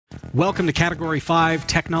Welcome to Category 5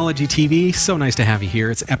 Technology TV. So nice to have you here.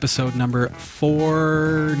 It's episode number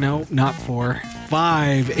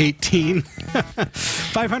 518.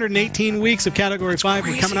 518 weeks of Category 5.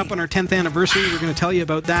 We're coming up on our 10th anniversary. We're going to tell you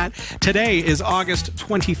about that. Today is August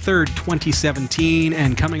 23rd, 2017,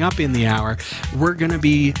 and coming up in the hour, we're going to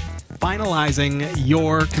be finalizing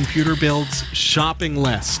your computer build's shopping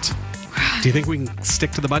list. Do you think we can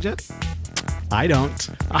stick to the budget? I don't.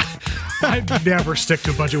 I never stick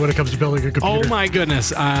to a budget when it comes to building a computer. Oh my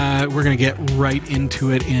goodness. We're going to get right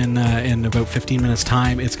into it in about 15 minutes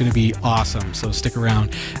time. It's going to be awesome. So stick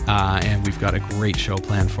around and we've got a great show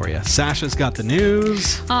planned for you. Sasha's got the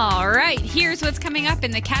news. All right. Here's what's coming up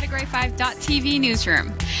in the Category 5.tv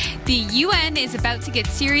newsroom. The UN is about to get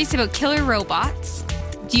serious about killer robots.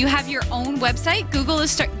 Do you have your own website? Google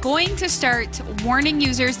is going to start warning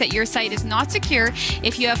users that your site is not secure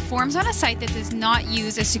if you have forms on a site that does not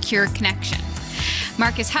use a secure connection.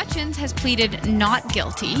 Marcus Hutchins has pleaded not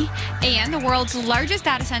guilty, and the world's largest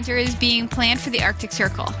data center is being planned for the Arctic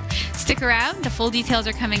Circle. Stick around. The full details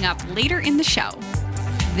are coming up later in the show.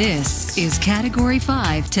 This is Category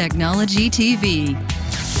 5 Technology TV.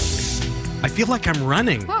 I feel like I'm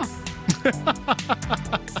running. Oh.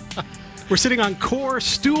 We're sitting on Core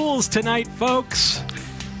Stools tonight, folks.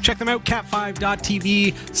 Check them out,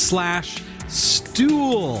 cat5.tv/stool.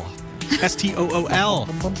 STOOL.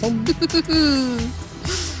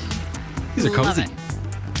 These are cozy.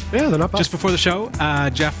 Yeah, they're not bad. Just before the show,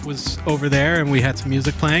 Jeff was over there and we had some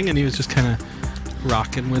music playing and he was just kind of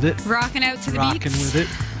rocking with it. Rocking out to the Rocking beats. with it.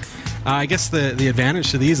 I guess the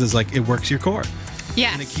advantage to these is like it works your core.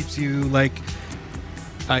 Yes. And it keeps you like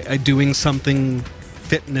doing something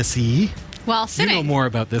fitnessy. While sitting. You know more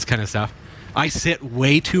about this kind of stuff. I sit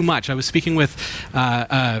way too much. I was speaking with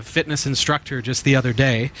a fitness instructor just the other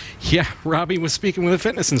day. Yeah, Robbie was speaking with a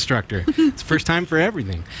fitness instructor. It's the first time for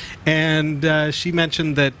everything. And she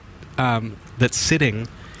mentioned that that sitting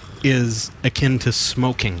is akin to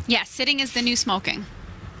smoking. Yeah, sitting is the new smoking.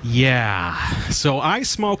 Yeah. So I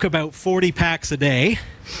smoke about 40 packs a day.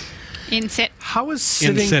 In sit. How is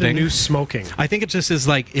sitting the new smoking? I think it just is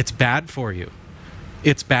like, it's bad for you.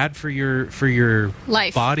 It's bad for your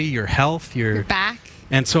Life. body, your health, Your back.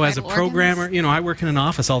 And so as a vital programmer, organs. you know, I work in an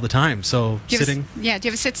office all the time. So Do you sitting. do you have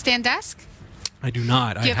a sit-stand desk? I do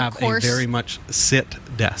not. I you have have a very much sit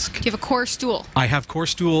desk. Do you have a core stool? I have Core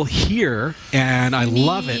Stool here, and I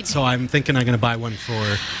love it. So I'm thinking I'm going to buy one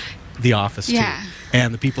for the office too. Yeah.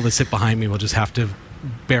 And the people that sit behind me will just have to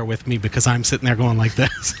bear with me because I'm sitting there going like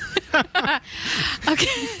this.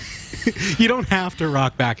 Okay. You don't have to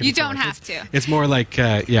rock back and You forth. don't have to. It's more like,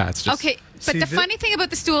 yeah, it's just... Okay, but the funny thing about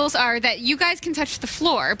the stools are that you guys can touch the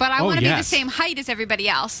floor, but I want to be the same height as everybody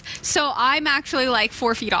else. So I'm actually like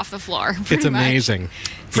 4 feet off the floor. It's amazing.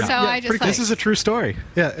 So I just like... This is a true story.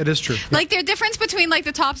 Yeah, it is true. Like the difference between like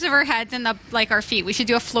the tops of our heads and the like our feet. We should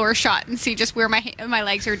do a floor shot and see just where my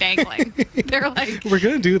legs are dangling. They're like... We're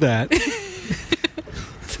going to do that.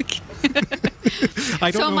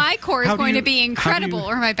 So my core is going to be incredible,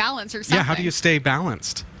 or my balance or something. Yeah, how do you stay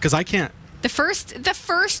balanced? Because I can't. The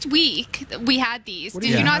first week that we had these, did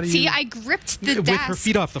you not see? I gripped the desk. With her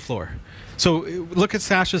feet off the floor. So look at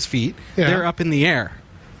Sasha's feet. Yeah. They're up in the air.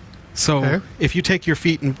 So if you take your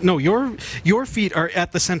feet and... No, your feet are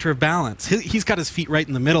at the center of balance. He's got his feet right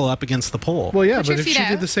in the middle up against the pole. Well, yeah, Put but your if feet she out.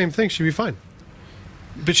 did the same thing, she'd be fine.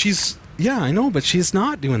 But she's... Yeah, I know, but she's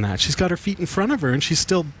not doing that. She's got her feet in front of her and she's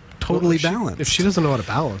still totally balanced. If she doesn't know how to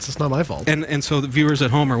balance, it's not my fault. And so the viewers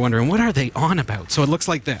at home are wondering, what are they on about? So it looks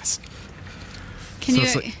like this. Can So you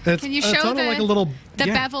it's like- can you it's show on the like a little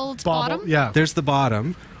beveled bobble. bottom? Yeah. There's the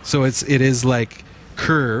bottom. So it is like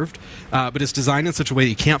curved, but it's designed in such a way that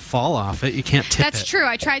you can't fall off it. You can't tip it. That's true.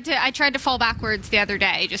 I tried to fall backwards the other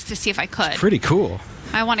day just to see if I could. Pretty cool.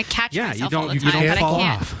 I want to catch Yeah, myself you all the don't time, but fall I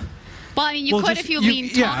can't. off. Well, I mean, you Well, could just- if you lean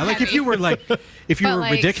top Yeah, like if you were like, if you But were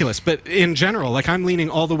like- ridiculous. But in general, like I'm leaning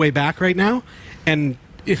all the way back right now, and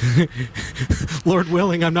Lord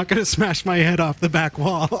willing, I'm not going to smash my head off the back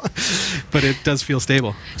wall, but it does feel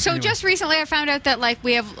stable. So Anyway. just recently, I found out that like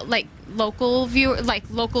we have like local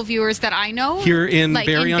viewers that I know Here in like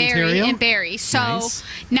Barrie, in Ontario? In Barrie. So Nice.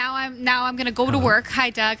 now I'm going to go to work. Hi,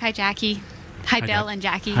 Doug. Hi, Jackie. Hi, Bill Doug. and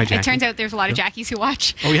Jackie. Hi, Jackie. It turns out there's a lot of Jackies who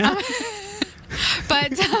watch. Oh yeah.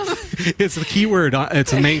 But It's the keyword.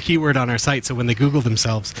 It's the main keyword on our site. So when they Google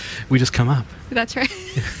themselves, we just come up. that's right.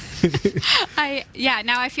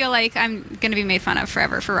 Now I feel like I'm going to be made fun of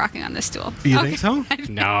forever for rocking on this stool. You think so?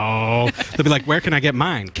 No. They'll be like, where can I get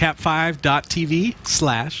mine?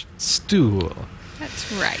 cat5.tv/stool.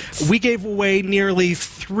 That's right. We gave away nearly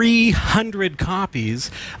 300 copies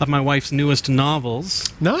of my wife's newest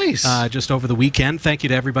novels. Nice. Just over the weekend. Thank you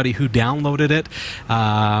to everybody who downloaded it.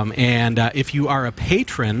 And if you are a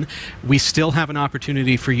patron, we still have an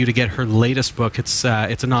opportunity for you to get her latest book. It's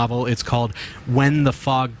a novel. It's called When the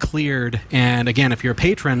Fog Cleared. And again, if you're a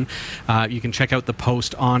patron, you can check out the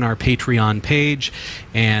post on our Patreon page,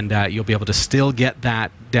 and you'll be able to still get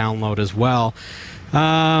that download as well.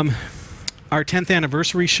 Our 10th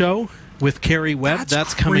anniversary show with Carrie Webb,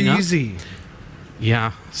 that's coming up. Crazy.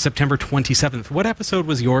 Yeah, September 27th. What episode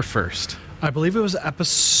was your first? I believe it was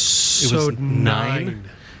episode 9.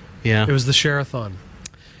 Yeah. It was the Share-a-thon.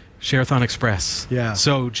 Share-a-thon Express. Yeah.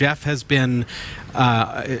 So Jeff has been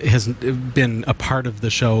a part of the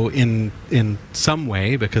show in some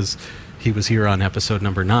way, because he was here on episode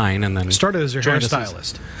number 9, and then Started as your joined us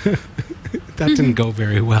hairstylist. That didn't go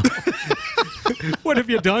very well. What have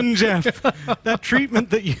you done, Jeff? That treatment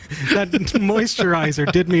that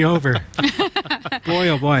moisturizer did me over. Boy,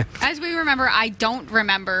 oh boy. As we remember, I don't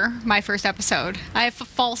remember my first episode. I have a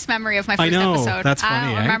false memory of my first I know, episode. that's funny,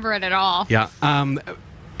 I don't remember it at all. Yeah.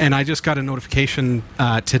 And I just got a notification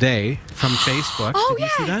today from Facebook. Oh, Did you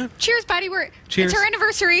see that? Cheers, buddy. Cheers. It's our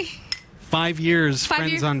anniversary. 5 years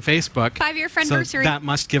friends on Facebook. 5-year So friendversary. that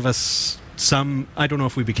must give us some. I don't know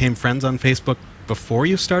if we became friends on Facebook before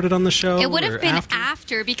you started on the show. It would or have been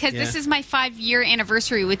after, because this Yeah. is my 5-year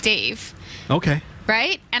anniversary with Dave. Okay.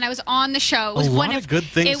 Right? And I was on the show. It was A lot of good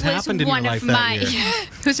things happened in your life that year.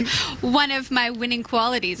 It was one of my winning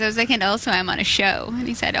qualities. I was like, and also I'm on a show. And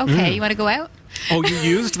he said, okay, you want to go out? Oh, you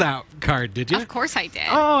used that card, did you? Of course I did.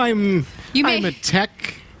 Oh, I'm may- a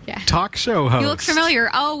tech Yeah. talk show host. You look familiar.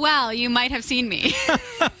 Oh, well, you might have seen me.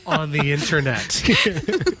 On the internet.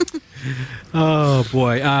 Oh,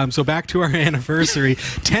 boy. So back to our anniversary,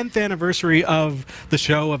 10th anniversary of the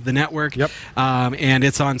show, of the network. Yep. And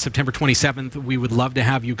it's on September 27th. We would love to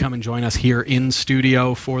have you come and join us here in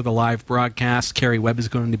studio for the live broadcast. Carrie Webb is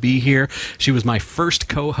going to be here. She was my first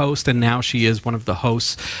co-host, and now she is one of the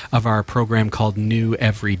hosts of our program called New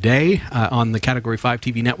Every Day on the Category 5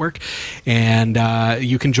 TV network. And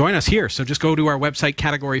you can join us here. So just go to our website,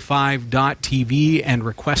 category5.tv, and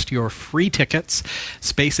request your free tickets.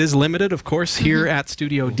 Space is limited, of course, here at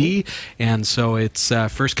Studio D, and so it's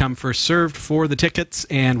first come, first served for the tickets,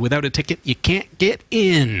 and without a ticket, you can't get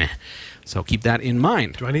in. So keep that in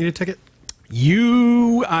mind. Do I need a ticket?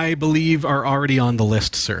 You, I believe, are already on the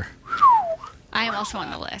list, sir. I am also on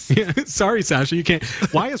the list. Sorry, Sasha, you can't.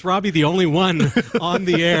 Why is Robbie the only one on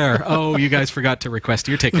the air? Oh, you guys forgot to request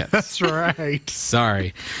your tickets. That's right.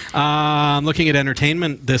 Sorry. Looking at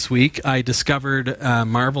entertainment this week, I discovered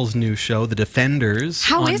Marvel's new show, The Defenders,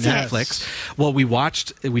 How on is it? Netflix. Well, we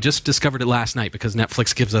just discovered it last night, because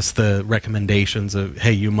Netflix gives us the recommendations of,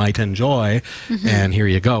 hey, you might enjoy, and here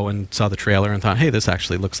you go, and saw the trailer and thought, hey, this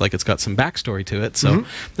actually looks like it's got some backstory to it. So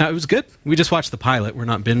it was good. We just watched the pilot. We're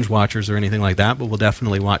not binge watchers or anything like that, but we'll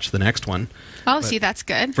definitely watch the next one. Oh, see, that's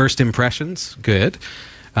good. First impressions, good.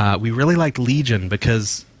 We really liked Legion,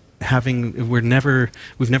 because we've never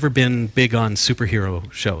been big on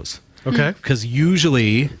superhero shows. Okay. Because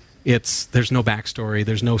usually there's no backstory,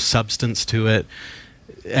 there's no substance to it.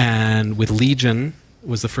 And with Legion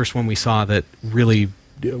was the first one we saw that really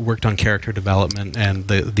worked on character development and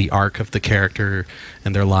the arc of the character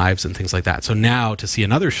and their lives and things like that. So now to see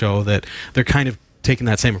another show that they're kind of taking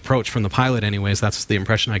that same approach from the pilot anyways, that's the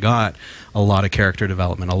impression I got. A lot of character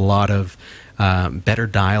development, a lot of better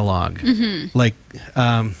dialogue. Like,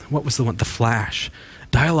 what was the one? The Flash.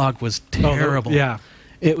 Dialogue was terrible. Yeah.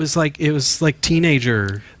 It was like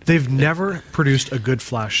teenager. They've never produced a good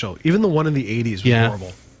Flash show. Even the one in the 80s was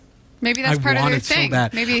horrible. Maybe that's part of their thing. So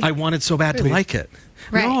bad. Maybe I wanted so bad to like it.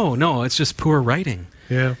 Right. No, it's just poor writing.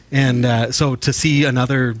 Yeah. And so to see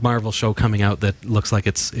another Marvel show coming out that looks like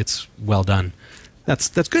it's well done, that's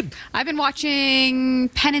good. I've been watching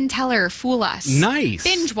Penn and Teller Fool Us. Nice.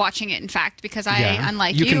 Binge watching it, in fact, because Yeah.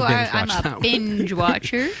 unlike You can you, binge I'm watch a that one. binge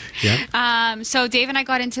watcher. Yeah. So Dave and I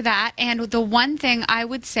got into that, and the one thing I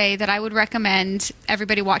would say that I would recommend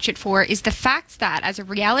everybody watch it for is the fact that as a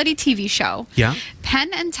reality TV show, Yeah.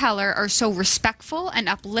 Penn and Teller are so respectful and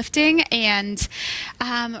uplifting, and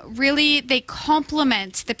really they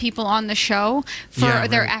compliment the people on the show for Yeah,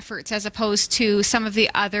 their right. efforts, as opposed to some of the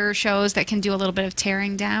other shows that can do a little bit of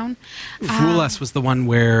tearing down. Fool Us was the one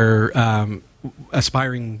where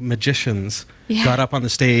aspiring magicians got up on the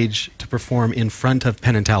stage to perform in front of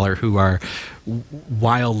Penn and Teller, who are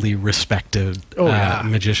wildly respected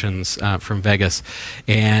magicians from Vegas,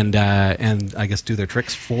 and I guess do their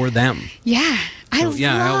tricks for them. Yeah. I I always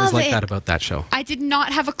love like it. that about that show. I did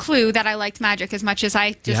not have a clue that I liked magic as much as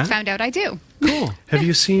I just Yeah? found out I do. Cool. Have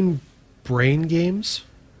you seen Brain Games?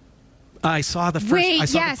 I saw the first. Wait, I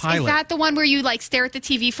saw yes. the pilot. Is that the one where you like stare at the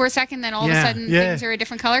TV for a second, then all of a Yeah. sudden Yeah. things are a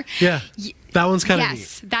different color? Yeah. Y- That one's kind of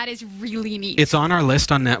Yes, that is really neat. It's on our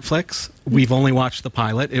list on Netflix. We've only watched the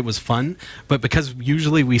pilot. It was fun, but because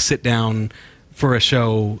usually we sit down for a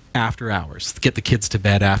show after hours, get the kids to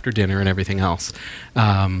bed after dinner and everything else.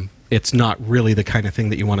 It's not really the kind of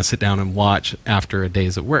thing that you want to sit down and watch after a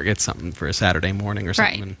day's at work. It's something for a Saturday morning or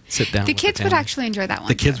something Right. and sit down. The with kids would family. actually enjoy that one.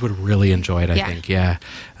 The kids too. would really enjoy it, I Yeah. think. Yeah.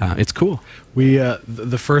 It's cool. We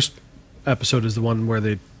the first episode is the one where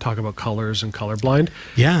they talk about colors and colorblind.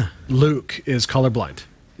 Yeah. Luke is colorblind.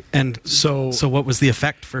 And So what was the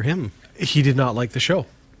effect for him? he did not like the show.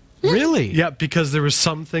 Really? Yeah, because there was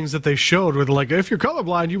some things that they showed where they're like, if you're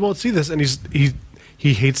colorblind, you won't see this, and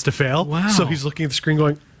he hates to fail. Wow. So he's looking at the screen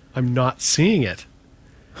going, I'm not seeing it.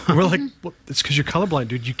 And we're like, well, it's because you're colorblind,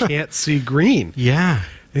 dude. You can't see green. Yeah. And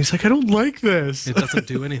he's like, I don't like this. It doesn't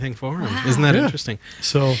do anything for him. Isn't that Yeah. interesting?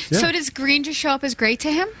 So yeah. So does green just show up as gray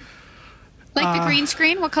to him? Like the green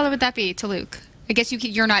screen? What color would that be to Luke? I guess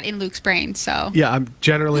you're not in Luke's brain, so. Yeah, I'm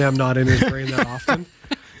not in his brain that often.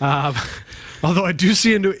 Although I do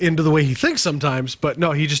see into the way he thinks sometimes, but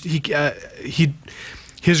no, his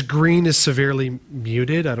green is severely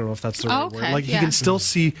muted. I don't know if that's the right word. Okay, Like he yeah. can still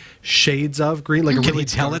see shades of green, like a Can really he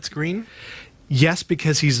tell dark- it's green? Yes,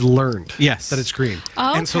 because he's learned. Yes. that it's green.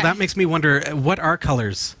 Oh, And so okay. that makes me wonder, what are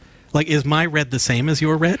colors? Like, is my red the same as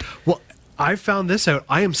your red? Well, I found this out.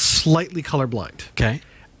 I am slightly colorblind. Okay.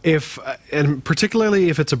 And particularly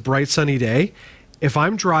if it's a bright sunny day, if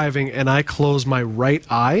I'm driving and I close my right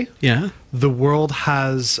eye, Yeah. the world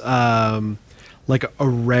has like a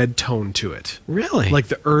red tone to it. Really? Like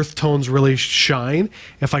the earth tones really shine.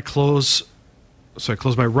 If I close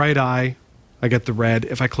my right eye, I get the red.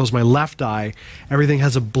 If I close my left eye, everything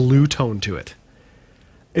has a blue tone to it.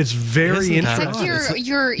 It's very Isn't that It's interesting.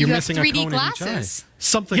 like odd? you have missing a 3D cone in each glasses.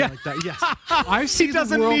 Something Yeah. like that. Yes, I see He the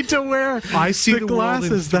doesn't world- need to wear I see the world in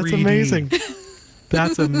glasses. That's 3D. amazing.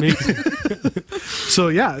 That's amazing. So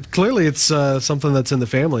yeah, clearly it's something that's in the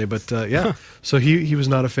family. But yeah, so he was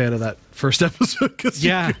not a fan of that first episode. 'Cause you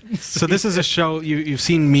Yeah. couldn't So see this is a show you've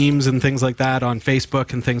seen memes and things like that on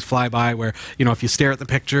Facebook and things fly by where if you stare at the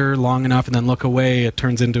picture long enough and then look away, it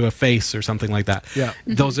turns into a face or something like that. Yeah.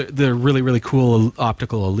 They're really really cool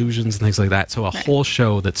optical illusions and things like that. So a whole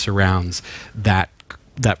show that surrounds that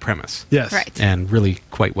premise. Yes. Right. And really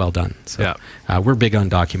quite well done. So we're big on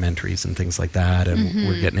documentaries and things like that, and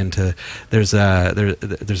we're getting into. There's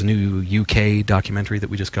a new UK documentary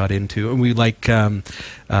that we just got into, and we like.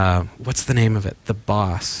 What's the name of it? The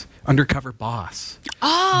Boss, Undercover Boss.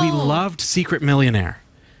 Oh. We loved Secret Millionaire.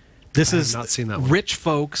 This I have is not seen that one. rich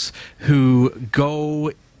folks who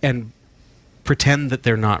go and pretend that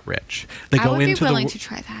they're not rich. They I go would be into willing the to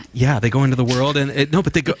try that. yeah, they go into the world and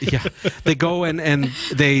but they go they go and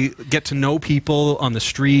they get to know people on the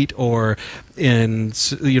street or in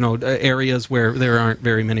areas where there aren't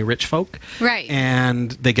very many rich folk. Right.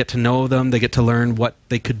 And they get to know them, they get to learn what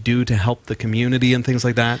they could do to help the community and things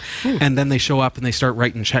like that. And then they show up and they start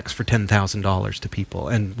writing checks for $10,000 to people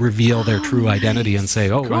and reveal their true identity and say,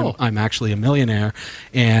 "Oh, Cool. I'm actually a millionaire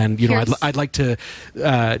and Here's- I'd like to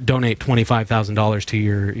donate $25,000 to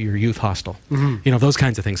your youth hostel." Those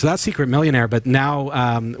kinds of things. So that's Secret Millionaire, but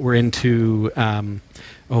now we're into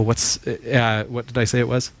what did I say it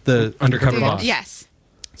was? The Undercover Boss. Yes.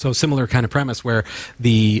 So similar kind of premise where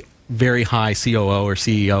the very high COO or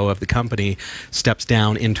CEO of the company steps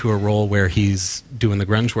down into a role where he's doing the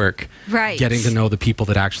grunge work, Right. getting to know the people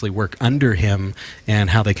that actually work under him and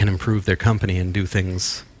how they can improve their company and do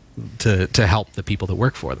things to help the people that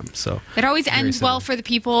work for them. So It always very ends well similar. for the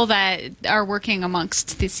people that are working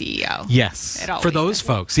amongst the CEO. Yes, It always for those does.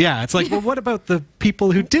 folks, yeah. It's like, well, what about the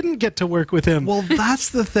people who didn't get to work with him? Well, that's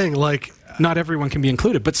the thing. Like, Not everyone can be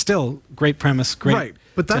included, but still, great premise, great. right.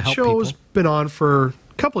 But to that help show's people. been on for a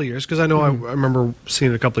couple of years because I know I remember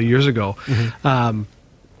seeing it a couple of years ago.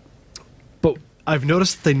 But I've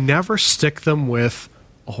noticed they never stick them with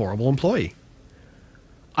a horrible employee.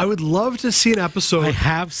 I would love to see an episode. I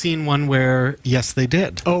have seen one where, yes, they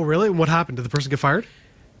did. Oh, really? What happened? Did the person get fired?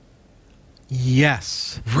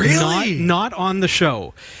 Yes. Really? Not on the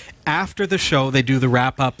show. After the show, they do the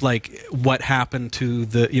wrap up, like what happened to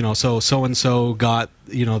the, so and so got,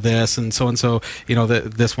 this, and so,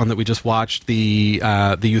 this one that we just watched, the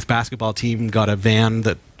youth basketball team got a van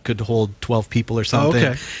that could hold 12 people or something.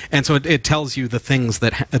 Okay. And so it tells you the things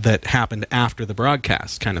that happened after the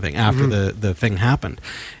broadcast kind of thing, after the thing happened.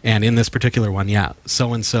 And in this particular one, yeah,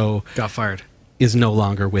 so and so Got fired. is no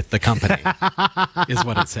longer with the company, is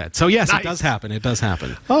what it said. So yes, it does happen. It does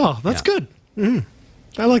happen. Oh, that's good.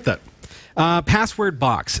 I like that.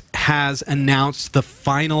 PasswordBox has announced the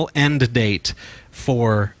final end date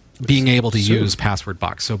for being able to use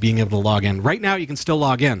PasswordBox, so being able to log in. Right now, you can still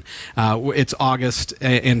log in. It's August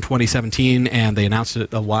in 2017, and they announced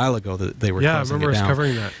it a while ago that they were closing it down. I remember us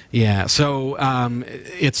covering that. Yeah, so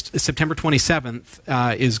it's September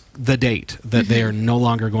 27th is the date that they are no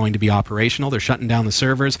longer going to be operational. They're shutting down the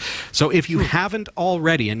servers. So if you haven't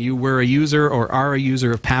already, and you were a user or are a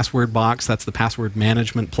user of PasswordBox, that's the password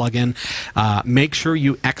management plugin, make sure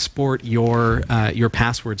you export your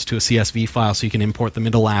passwords to a CSV file so you can import them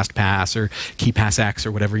into LastPass or KeePassX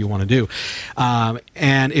or whatever you want to do.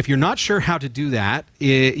 And if you're not sure how to do that,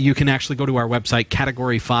 you can actually go to our website,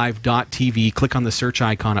 category5.tv, click on the search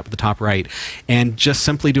icon up at the top right, and just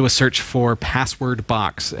simply do a search for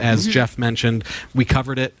PasswordBox. As Jeff mentioned, we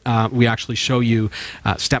covered it. We actually show you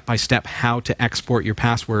step by step how to export your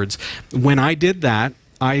passwords. When I did that,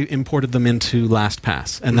 I imported them into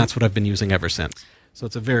LastPass, and that's what I've been using ever since. So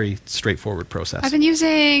it's a very straightforward process. I've been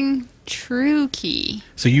using TrueKey.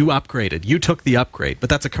 So you upgraded. You took the upgrade, but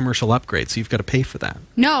that's a commercial upgrade, so you've got to pay for that.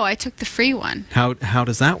 No, I took the free one. How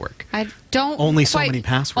does that work? I don't Only so many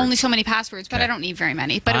passwords. Only so many passwords, but I don't need very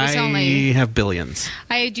many. But it was I only... have billions.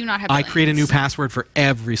 I do not have I billions. create a new password for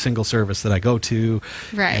every single service that I go to,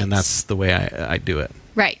 Right. and that's the way I do it.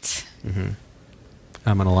 Right.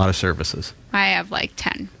 I'm on a lot of services. I have like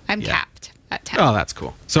 10. I'm capped at 10. Oh, that's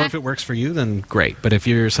cool. So if it works for you, then great. But if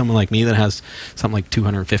you're someone like me that has something like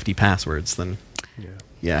 250 passwords, then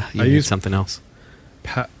you need something else.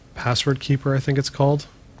 Password Keeper, I think it's called.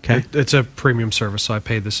 Okay. It's a premium service, so I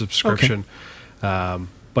paid the subscription.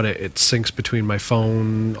 But it syncs between my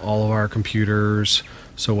phone, all of our computers.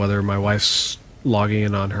 So whether my wife's logging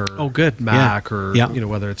in on her Mac or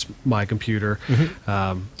whether it's my computer.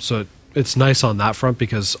 So it's nice on that front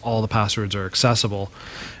because all the passwords are accessible.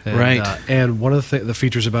 And, and one of the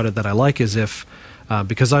features about it that I like is if,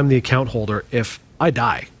 because I'm the account holder, if I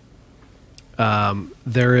die,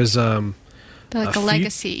 there is like a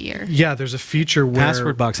legacy or there's a feature where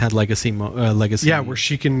PasswordBox had legacy where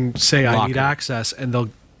she can say I need access, and they'll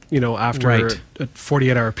after a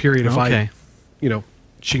 48-hour period if I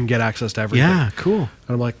she can get access to everything. Yeah, cool. And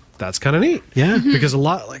I'm like, that's kind of neat. Yeah. Because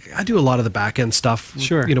I do a lot of the back end stuff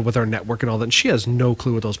with our network and all that, and she has no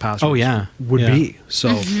clue what those passwords would be. So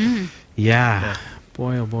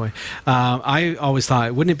boy oh boy. I always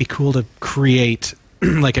thought, wouldn't it be cool to create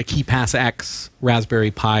like a KeePassX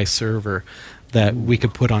Raspberry Pi server that we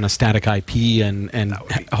could put on a static IP and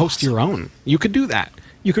host your own? You could do that.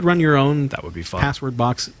 You could run your own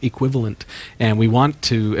PasswordBox equivalent, and we want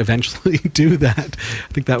to eventually do that.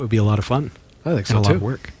 I think that would be a lot of fun. I think so too. A lot of too.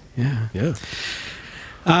 work. Yeah.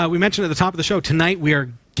 We mentioned at the top of the show, tonight we are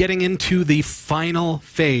getting into the final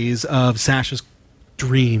phase of Sasha's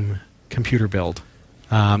dream computer build.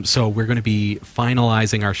 So we're going to be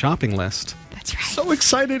finalizing our shopping list. That's right. So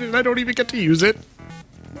excited, and I don't even get to use it.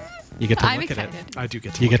 You get to I'm look excited. at it. I do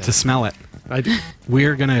get to You get to smell it. I do.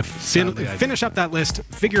 We're going to finish up that list,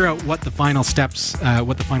 figure out what the final steps,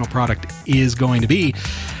 what the final product is going to be,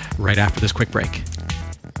 right after this quick break.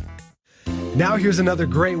 Now here's another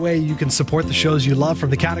great way you can support the shows you love from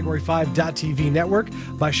the Category5.tv network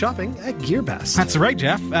by shopping at GearBest. That's right,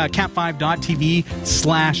 Jeff.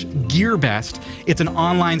 cat5.tv/GearBest. It's an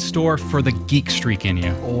online store for the geek streak in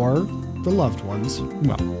you. Or the loved ones.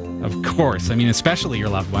 Well, of course. I mean, especially your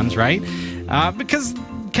loved ones, right? Because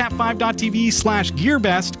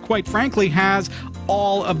cat5.tv/GearBest, quite frankly, has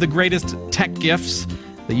all of the greatest tech gifts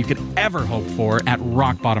that you could ever hope for at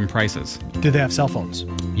rock-bottom prices. Do they have cell phones?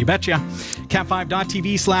 You betcha.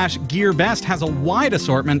 Cat5.tv/GearBest has a wide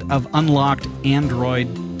assortment of unlocked Android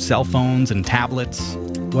cell phones and tablets.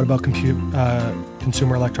 What about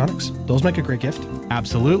consumer electronics? Those make a great gift.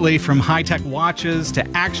 Absolutely. From high-tech watches to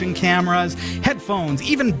action cameras, headphones,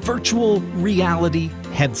 even virtual reality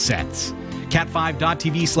headsets.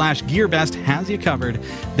 Cat5.tv/GearBest has you covered.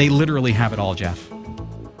 They literally have it all, Jeff.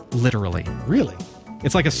 Literally. Really?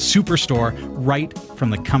 It's like a superstore right from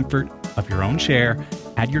the comfort of your own chair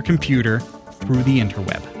at your computer through the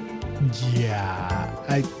interweb.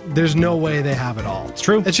 Yeah. There's no way they have it all. It's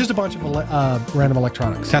true. It's just a bunch of random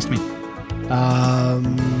electronics. Test me.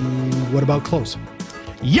 What about clothes?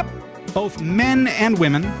 Yep. Both men and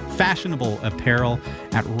women, fashionable apparel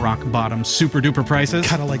at rock-bottom super-duper prices.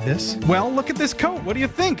 Kind of like this? Well, look at this coat. What do you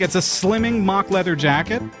think? It's a slimming mock leather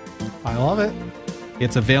jacket. I love it.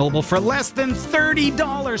 It's available for less than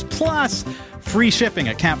 $30 plus free shipping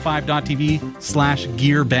at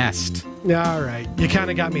cat5.tv/GearBest. All right. You kind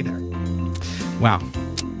of got me there. Wow.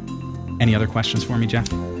 Any other questions for me,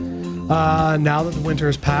 Jeff? Now that the winter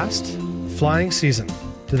has passed, flying season.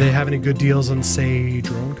 Do they have any good deals on, say,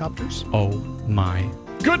 drone copters? Oh my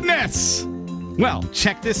goodness! Well,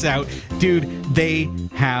 check this out. Dude, they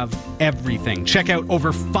have everything. Check out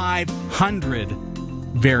over 500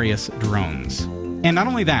 various drones. And not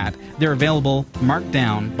only that, they're available marked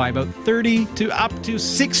down by about 30 to up to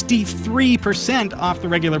 63% off the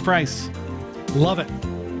regular price. Love it.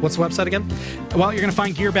 What's the website again? Well, you're going to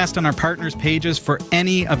find GearBest on our partners pages for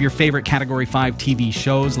any of your favorite Category 5 TV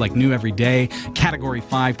shows like New Every Day, Category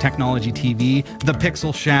 5 Technology TV, The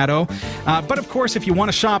Pixel Shadow. But of course, if you want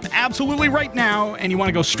to shop absolutely right now and you want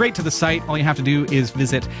to go straight to the site, all you have to do is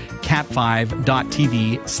visit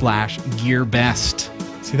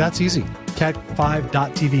cat5.tv/GearBest. See, that's easy.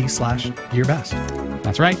 cat5.tv/GearBest.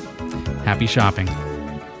 That's right. Happy shopping.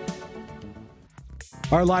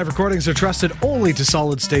 Our live recordings are trusted only to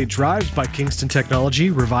solid-state drives by Kingston Technology.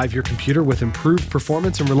 Revive your computer with improved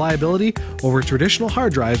performance and reliability over traditional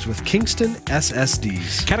hard drives with Kingston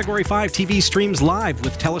SSDs. Category 5 TV streams live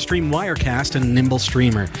with Telestream Wirecast and Nimble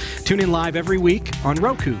Streamer. Tune in live every week on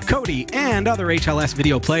Roku, Kodi, and other HLS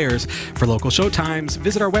video players. For local showtimes,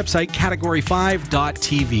 visit our website,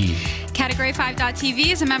 category5.tv.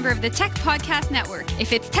 Category5.tv is a member of the Tech Podcast Network.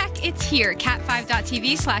 If it's tech, it's here,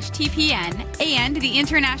 cat5.tv/TPN, and the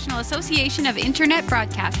International Association of Internet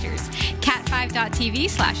Broadcasters,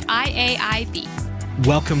 cat5.tv/IAIB.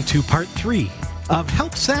 Welcome to part 3 of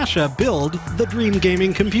Help Sasha Build the Dream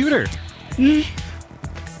Gaming Computer. Thank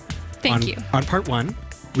you. On part 1,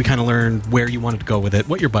 we kind of learned where you wanted to go with it,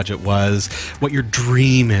 what your budget was, what your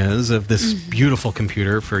dream is of this beautiful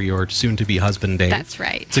computer for your soon-to-be husband, Dave. That's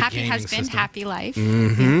right. It's a Happy gaming husband, system. happy life.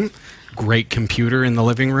 Great computer in the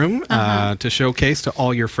living room to showcase to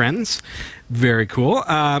all your friends. Very cool.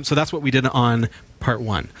 So that's what we did on part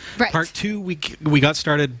 1. Right. Part 2, we got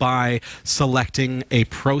started by selecting a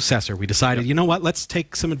processor. We decided, you know what, let's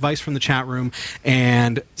take some advice from the chat room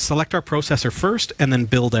and select our processor first and then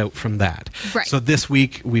build out from that. Right. So this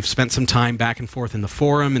week, we've spent some time back and forth in the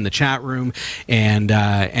forum, in the chat room, and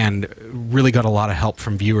really got a lot of help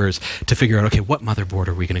from viewers to figure out, okay, what motherboard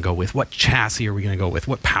are we going to go with? What chassis are we going to go with?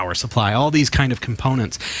 What power supply? All these kind of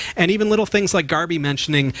components. And even little things like Garby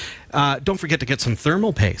mentioning, don't forget to get some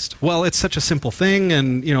thermal paste. Well, it's such a simple thing.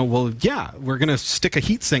 And, you know, well, yeah, we're going to stick a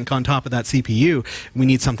heatsink on top of that CPU. We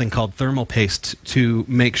need something called thermal paste to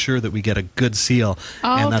make sure that we get a good seal.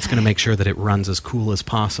 And that's going to make sure that it runs as cool as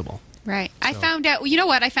possible. Right. I found out, you know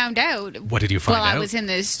what I found out? What did you find out? Well, I was in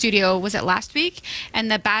the studio, was it last week? And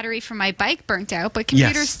the battery for my bike burnt out, but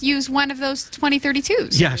computers use one of those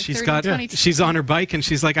 2032s. Yeah, she's on her bike and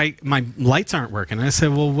she's like, my lights aren't working. And I said,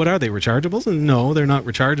 well, what are they, rechargeables? And no, they're not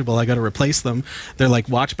rechargeable. I got to replace them. They're like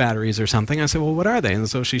watch batteries or something. I said, well, what are they? And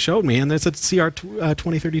so she showed me, and it's a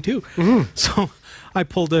CR2032. So I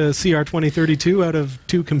pulled a CR2032 out of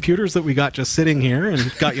 2 computers that we got just sitting here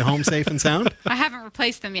and got you home safe and sound. I haven't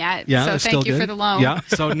repled them yet, yeah, so thank you for the loan. Yeah,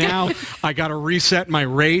 so now I got to reset my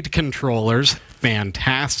RAID controllers.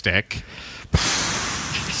 Fantastic.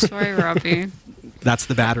 Sorry, Robbie. That's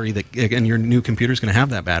the battery that, and your new computer is going to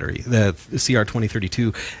have that battery. The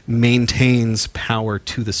CR2032 maintains power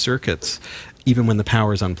to the circuits even when the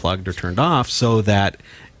power is unplugged or turned off, so that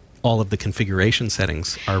all of the configuration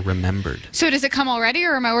settings are remembered. So does it come already,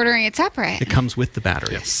 or am I ordering it separate? It comes with the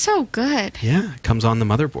battery. So good. Yeah, it comes on the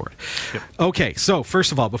motherboard. Yep. Okay, so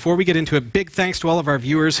first of all, before we get into it, big thanks to all of our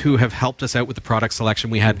viewers who have helped us out with the product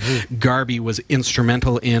selection. We had Garby was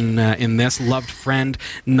instrumental in this. Loved Friend,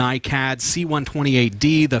 NICAD,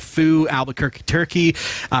 C128D, The Foo, Albuquerque Turkey,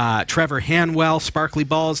 Trevor Hanwell, Sparkly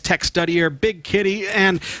Balls, Tech Studier, Big Kitty,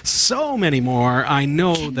 and so many more. I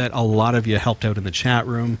know that a lot of you helped out in the chat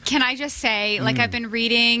room. Can I just say, like, I've been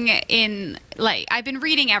reading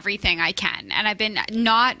everything I can, and I've been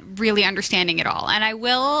not really understanding it all. And I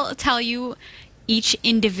will tell you each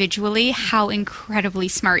individually how incredibly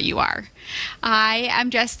smart you are. I am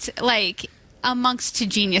just, like, amongst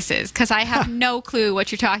geniuses, because I have no clue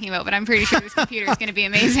what you're talking about, but I'm pretty sure this computer is going to be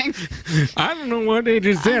amazing. I don't know what they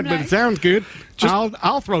just said, but it sounds good.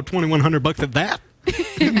 I'll throw $2,100 at that.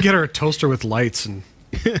 You can get her a toaster with lights and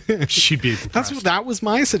she'd be impressed. That was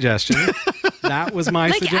my suggestion. That was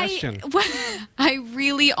my suggestion. I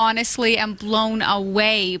really honestly am blown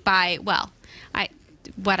away by, well,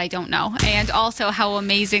 what I don't know, and also how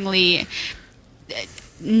amazingly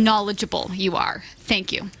knowledgeable you are.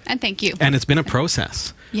 Thank you. And thank you. And it's been a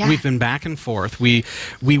process. Yeah. We've been back and forth. We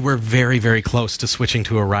were very, very close to switching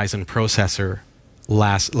to a Ryzen processor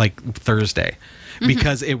last, like, Thursday.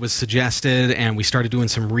 because it was suggested, and we started doing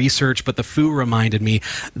some research, but the foo reminded me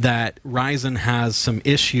that Ryzen has some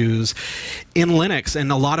issues in Linux,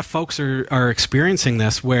 and a lot of folks are experiencing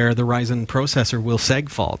this, where the Ryzen processor will seg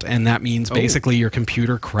fault, and that means basically your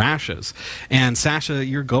computer crashes. And Sasha,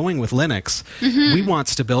 you're going with Linux. We want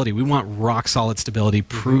stability. We want rock solid stability,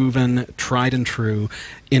 proven, tried and true.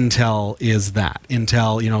 Intel is that.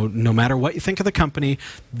 Intel, you know, no matter what you think of the company,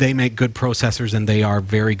 they make good processors, and they are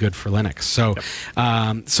very good for Linux. So,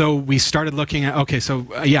 so we started looking at, okay, so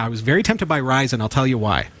yeah, I was very tempted by Ryzen. I'll tell you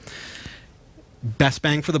why. Best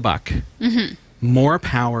bang for the buck. More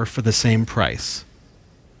power for the same price.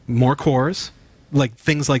 More cores, like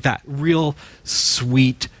things like that. Real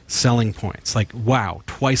sweet selling points. Like, wow,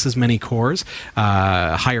 twice as many cores,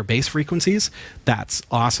 higher base frequencies. That's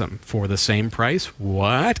awesome for the same price.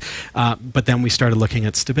 What? But then we started looking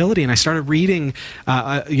at stability, and I started reading,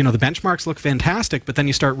 you know, the benchmarks look fantastic, but then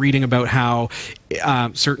you start reading about how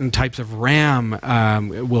certain types of RAM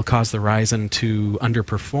will cause the Ryzen to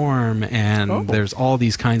underperform, and there's all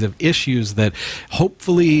these kinds of issues that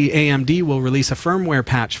hopefully AMD will release a firmware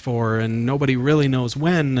patch for, and nobody really knows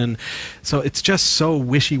when, and so it's just so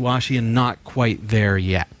wishy-washy and not quite there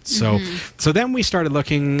yet. So, so then we started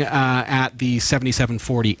looking at the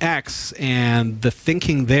 7740X, and the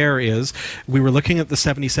thinking there is we were looking at the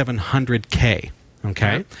 7700K.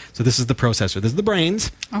 Okay, so this is the processor. This is the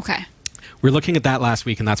brains. Okay. We were looking at that last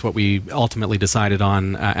week, and that's what we ultimately decided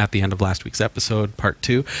on at the end of last week's episode, part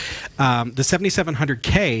 2. The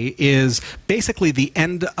 7700K is basically the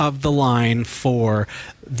end of the line for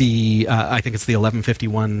the, I think it's the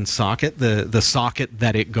 1151 socket, the socket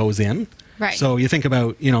that it goes in. Right. So you think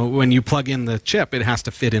about, you know, when you plug in the chip, it has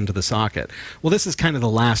to fit into the socket. Well, this is kind of the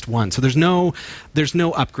last one. So there's no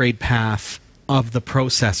upgrade path of the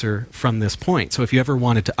processor from this point. So if you ever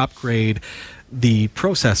wanted to upgrade the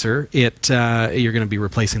processor, you're going to be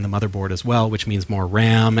replacing the motherboard as well, which means more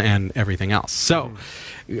RAM and everything else. So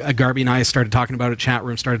Garby and I started talking about it, chat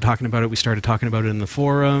room started talking about it, we started talking about it in the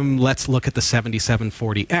forum. Let's look at the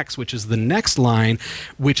 7740X, which is the next line,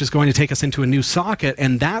 which is going to take us into a new socket,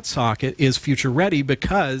 and that socket is future ready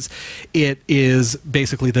because it is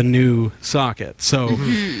basically the new socket. So,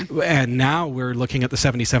 and now we're looking at the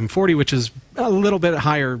 7740, which is a little bit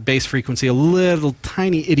higher base frequency, a little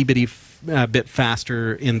tiny itty-bitty bit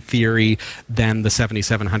faster in theory than the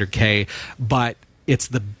 7700K, but it's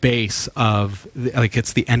the base of, like,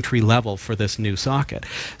 it's the entry level for this new socket.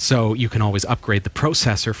 So you can always upgrade the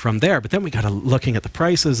processor from there. But then we got to looking at the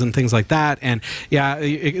prices and things like that. And yeah,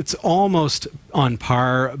 it's almost on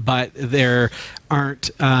par, but there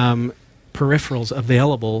aren't peripherals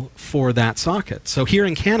available for that socket. So here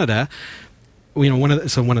in Canada, you know, one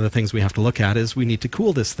of the things we have to look at is we need to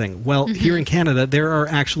cool this thing. Well, here in Canada, there are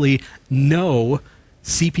actually no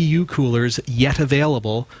CPU coolers yet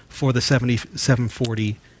available for the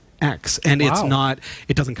 7740X, and it's not.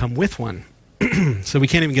 It doesn't come with one. So we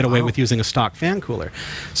can't even get away with using a stock fan cooler.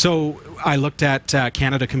 So I looked at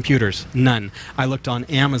Canada Computers, none. I looked on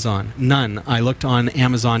Amazon, none. I looked on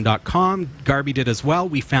Amazon.com. Garby did as well.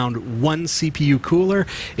 We found one CPU cooler.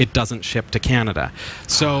 It doesn't ship to Canada.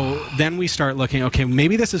 So then we start looking, okay,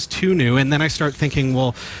 maybe this is too new. And then I start thinking,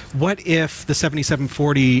 well, what if the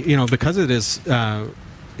 7740, you know, because it is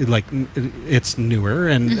like it's newer,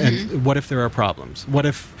 and what if there are problems? What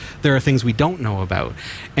if there are things we don't know about?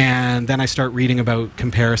 And then I start reading about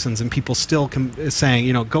comparisons, and people still saying,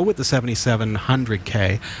 you know, go with the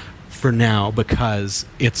 7700K for now because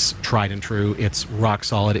it's tried and true, it's rock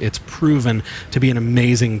solid, it's proven to be an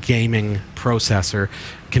amazing gaming processor,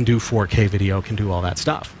 can do 4K video, can do all that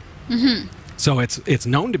stuff. So it's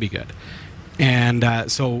known to be good, and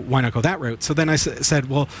so why not go that route? So then I said,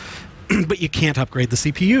 well, but you can't upgrade the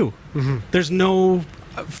CPU. There's no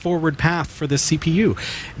forward path for this CPU.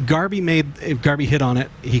 Garby hit on it.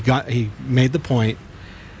 He made the point.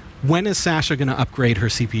 When is Sasha going to upgrade her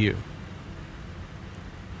CPU?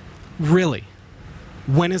 Really?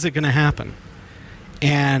 When is it going to happen?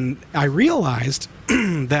 And I realized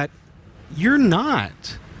that you're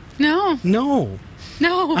not. No. No.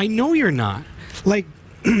 No. I know you're not. Like,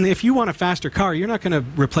 if you want a faster car, you're not going to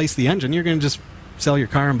replace the engine. You're going to just sell your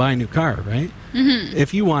car and buy a new car, right?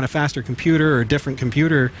 If you want a faster computer or a different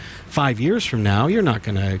computer 5 years from now, you're not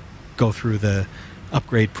going to go through the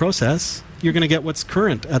upgrade process. You're going to get what's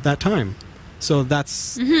current at that time. So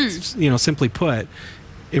that's, you know, simply put,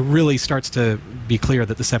 it really starts to be clear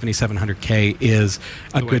that the 7700K is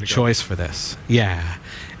a good choice for this. Yeah.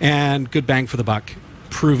 And good bang for the buck.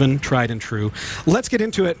 Proven, tried and true. Let's get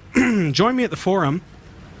into it. Join me at the forum,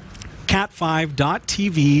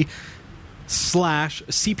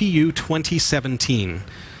 cat5.tv/CPU 2017.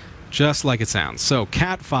 Just like it sounds. So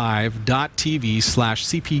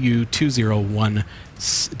cat5.tv/CPU201.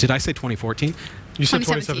 Did I say 2014? You said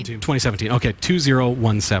 2017. 2017. Okay,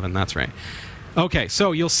 2017. That's right. Okay,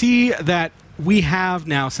 so you'll see that we have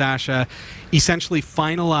now, Sasha, essentially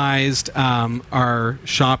finalized our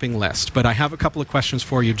shopping list. But I have a couple of questions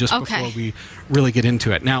for you just before we really get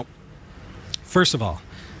into it. Now, first of all,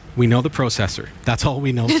 we know the processor. That's all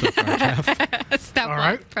we know so far, Jeff. Step All one,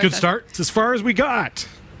 right, processor. good start. It's as far as we got.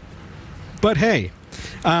 But hey,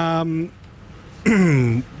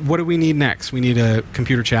 what do we need next? We need a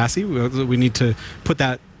computer chassis. We need to put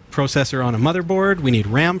that processor on a motherboard. We need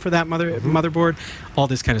RAM for that motherboard, all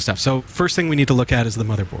this kind of stuff. So first thing we need to look at is the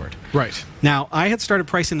motherboard. Right. Now, I had started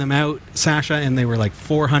pricing them out, Sasha, and they were like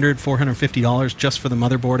 $400, $450 just for the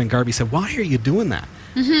motherboard, and Garby said, why are you doing that?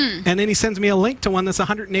 And then he sends me a link to one that's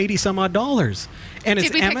 $180 some odd dollars. And it's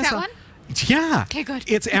Did we pick that one? Yeah. Okay, good.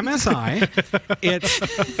 It's MSI.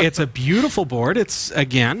 it's a beautiful board. It's,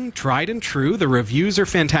 again, tried and true. The reviews are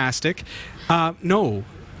fantastic. No,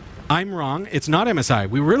 I'm wrong. It's not MSI.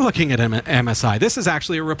 We were looking at MSI. This is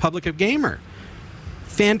actually a Republic of Gamer.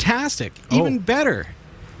 Fantastic. Even better.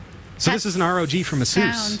 So this is an ROG from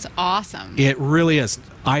Asus. Sounds awesome. It really is.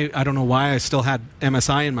 I don't know why I still had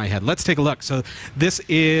MSI in my head. Let's take a look. So this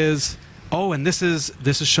is... Oh, and this is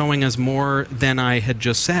showing us more than I had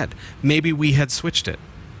just said. Maybe we had switched it.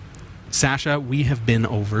 Sasha, we have been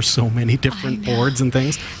over so many different boards and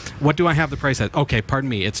things. What do I have the price at? Okay, pardon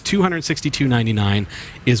me. It's $262.99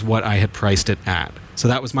 is what I had priced it at. So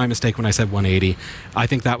that was my mistake when I said 180. I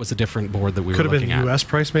think that was a different board that we were looking at. Could have been US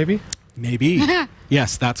price, maybe? Maybe.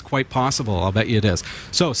 Yes, that's quite possible. I'll bet you it is.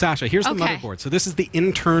 So, Sasha, here's the motherboard. So this is the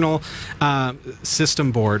internal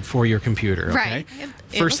system board for your computer. Okay? Right.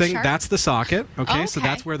 First thing, that's the socket. Okay, so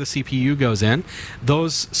that's where the CPU goes in.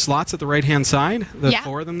 Those slots at the right-hand side, the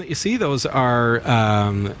four of them that you see, those are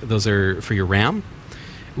for your RAM.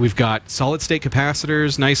 We've got solid-state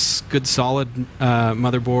capacitors, nice, good, solid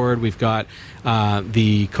motherboard. We've got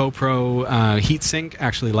the CoPro heatsink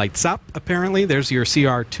actually lights up, apparently. There's your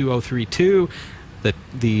CR2032,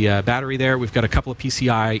 the battery there. We've got a couple of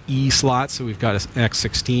PCIe slots, so we've got an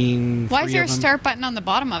X16. Why is there a start button on the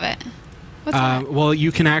bottom of it? What's that? Well,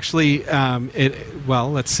 you can actually, well,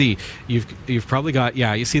 let's see. You've probably got,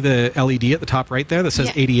 you see the LED at the top right there that says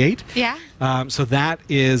 88? Yeah. So that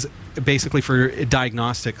is basically for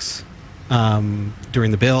diagnostics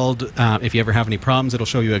during the build. If you ever have any problems, it'll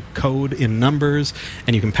show you a code in numbers,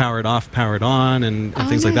 and you can power it off, power it on, and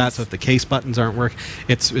things like that. So if the case buttons aren't working,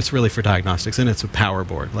 it's really for diagnostics, and it's a power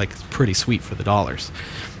board. Like, it's pretty sweet for the dollars.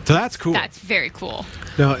 So that's cool. That's very cool.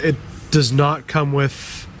 Now, it does not come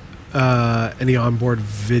with any onboard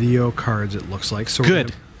video cards, it looks like. So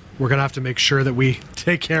good. We're going to have to make sure that we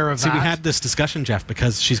take care of that. See, we had this discussion, Jeff,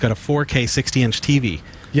 because she's got a 4K 60-inch TV.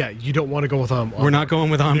 Yeah, you don't want to go with We're not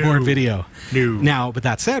going with onboard video. No. Now, but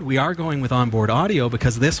that said, we are going with onboard audio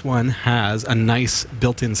because this one has a nice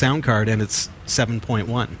built-in sound card, and it's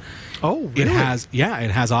 7.1. Oh, really?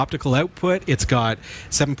 It has optical output. It's got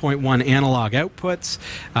 7.1 analog outputs.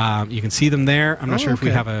 You can see them there. I'm not sure if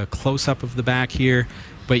we have a close-up of the back here,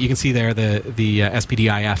 but you can see there the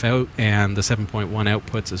SPDIF out and the 7.1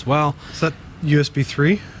 outputs as well. Is that USB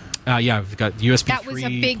 3? Yeah, we've got USB 3.1 That was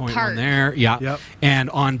a big part there. Yeah, Yep. and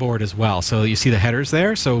onboard as well. So you see the headers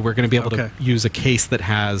there. So we're going to be able to use a case that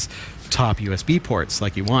has top USB ports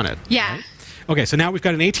like you wanted. Yeah. Right? Okay, so now we've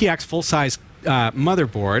got an ATX full-size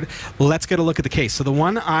motherboard. Let's get a look at the case. So the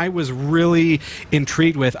one I was really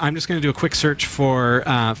intrigued with, I'm just going to do a quick search for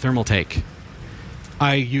Thermaltake.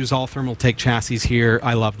 I use all Thermaltake chassis here.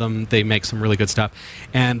 I love them. They make some really good stuff.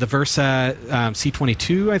 And the Versa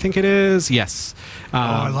C22, I think it is. Yes.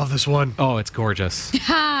 I love this one. Oh, it's gorgeous.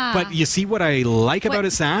 But you see what I like about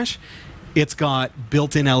it, Sash? It's got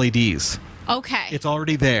built-in LEDs. Okay. It's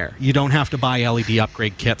already there. You don't have to buy LED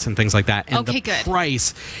upgrade kits and things like that. And the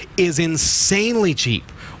price is insanely cheap.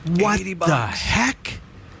 What the heck?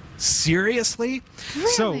 Seriously?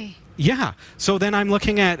 Really? So, yeah. So then I'm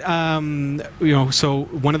looking at, so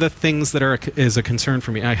one of the things that is a concern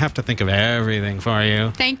for me, I have to think of everything for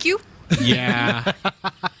you. Thank you. Yeah.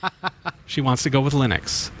 She wants to go with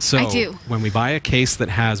Linux. So I do. When we buy a case that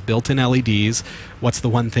has built-in LEDs, what's the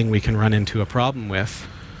one thing we can run into a problem with?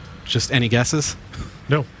 Just any guesses?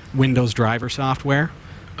 No. Windows driver software.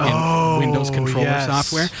 And Windows controller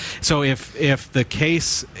software. So if the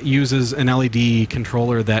case uses an LED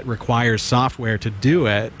controller that requires software to do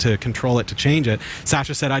it, to control it, to change it,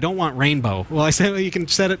 Sasha said, I don't want rainbow. Well, I said, well, you can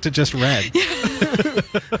set it to just red.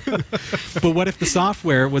 But what if the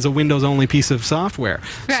software was a Windows-only piece of software?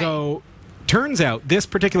 Right. So turns out this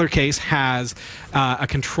particular case has a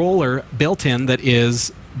controller built in that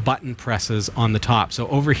is button presses on the top. So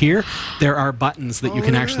over here, there are buttons that you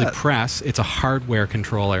can actually that. press. It's a hardware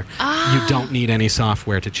controller. You don't need any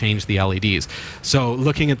software to change the LEDs. So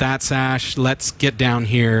looking at that, Sash, let's get down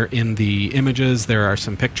here in the images. There are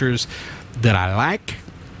some pictures that I like.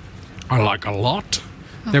 I like a lot.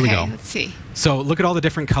 Okay, There we go. Let's see. So look at all the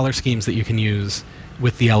different color schemes that you can use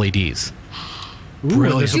with the LEDs.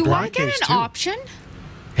 Brilliant. There's a Do I black get case, an too. option?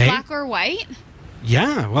 Hey? Black or white?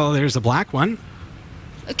 Yeah, well, there's a black one.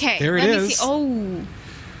 Okay. There it let me is. see. Oh.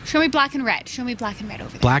 Show me black and red. Show me black and red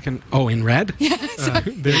over there. Black and, oh, in red? Yeah,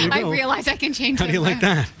 There you I go. realize I can change How do you them like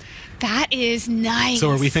that? That is nice.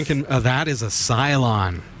 So are we thinking that is a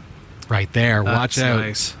Cylon right there? Watch That's out.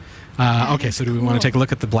 nice. Okay, so do we want cool. to take a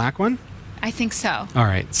look at the black one? I think so. All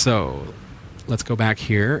right, so let's go back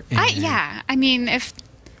here. And, Yeah. I mean, if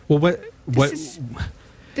Well, what this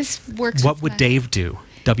works. what with would my- Dave do?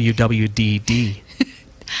 WWDD.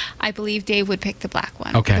 I believe Dave would pick the black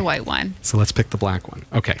one. Okay. The white one. So let's pick the black one.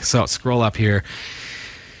 Okay, so scroll up here.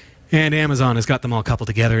 And Amazon has got them all coupled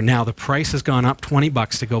together. Now the price has gone up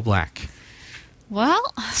 $20 to go black. Well,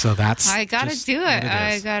 So that's I gotta just do what it.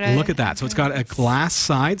 I is. gotta Look at that. So it's got a glass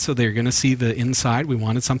side, so they're going to see the inside. We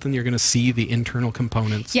wanted something you're going to see the internal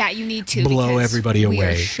components. yeah, you need to Blow because everybody we are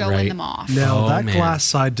away, showing right? them off. Now, Oh, that man. glass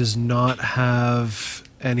side does not have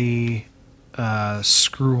any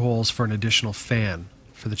screw holes for an additional fan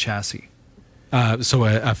for the chassis. So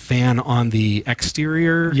a fan on the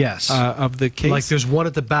exterior Yes. of the case? Like there's one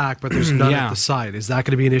at the back, but there's none Yeah. at the side. Is that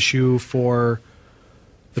going to be an issue for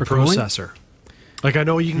the For cooling? processor? Like I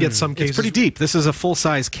know you can get some cases. It's pretty deep. This is a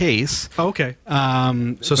full-size case. Oh, okay.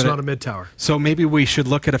 So So it's not a mid tower. So maybe we should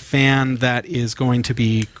look at a fan that is going to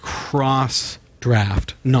be cross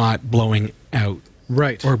draft, not blowing out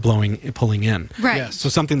Right. or pulling in. Right. Yes. So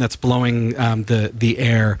something that's blowing the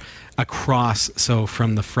air across, so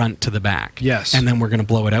from the front to the back. Yes. And then we're going to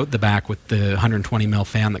blow it out the back with the 120 mil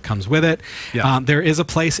fan that comes with it. Yeah. There is a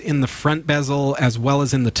place in the front bezel as well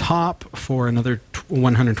as in the top for another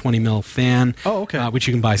 120 mil fan. Oh, okay. Which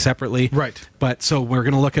you can buy separately. Right. But so we're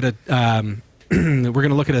going to look at a. We're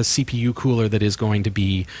going to look at a CPU cooler that is going to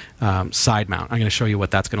be side mount. I'm going to show you what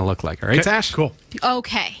that's going to look like. All right, Okay, Sash? Cool.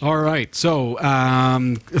 Okay. All right. So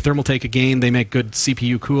Thermaltake, again, they make good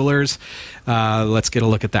CPU coolers. Let's get a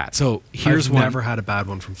look at that. So here's I've one. never had a bad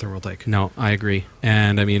one from Thermaltake. No, I agree.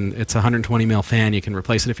 And I mean, it's a 120 mil fan. You can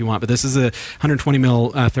replace it if you want. But this is a 120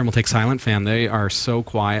 mil Thermaltake silent fan. They are so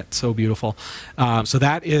quiet, so beautiful. So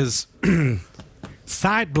that is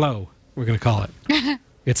side blow, we're going to call it.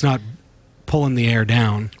 It's not pulling the air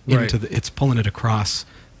down Right. into the, it's pulling it across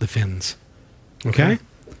the fins. Okay?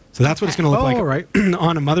 So that's what it's going to look Oh, like all right.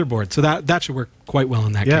 on a motherboard. So that should work quite well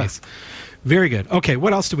in that Yeah. case. Very good. Okay,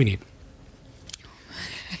 what else do we need?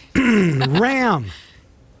 RAM.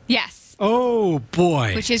 Yes. Oh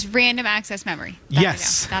boy. Which is random access memory. That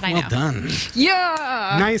Yes. I know. That I know. Well done.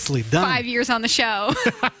 Yeah. Nicely done. 5 years on the show.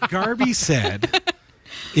 Garby said,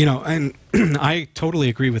 you know, and I totally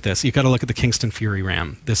agree with this. You got to look at the Kingston Fury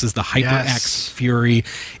RAM. This is the HyperX Yes. Fury.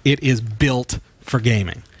 It is built for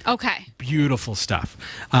gaming. Okay. Beautiful stuff.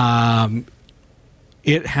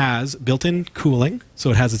 It has built-in cooling, so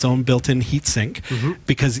it has its own built-in heat sink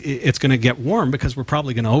because it's going to get warm because we're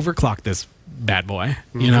probably going to overclock this bad boy,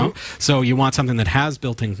 you know? So you want something that has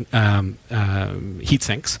built-in heat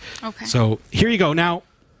sinks. Okay. So here you go. Now,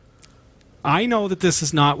 I know that this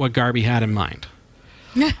is not what Garby had in mind.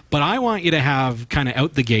 But I want you to have kind of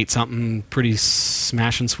out the gate something pretty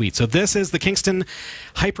smash and sweet. So this is the Kingston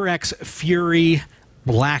HyperX Fury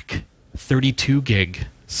Black 32 gig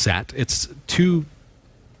set. It's two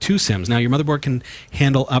SIMs. Now your motherboard can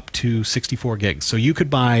handle up to 64 gigs. So you could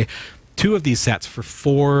buy 2 of these sets for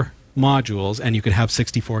 4 modules and you could have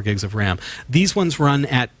 64 gigs of RAM. These ones run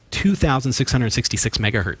at 2,666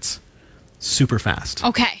 megahertz. Super fast.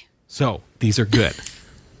 Okay. So these are good.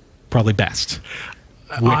 Probably best.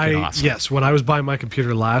 Wicked awesome. Yes, when I was buying my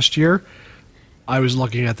computer last year, I was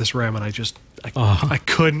looking at this RAM and I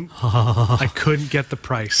couldn't get the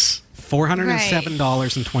price.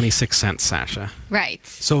 $407.26, Sasha. Right.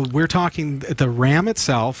 So we're talking, the RAM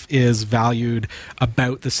itself is valued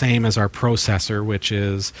about the same as our processor, which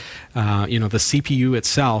is, the CPU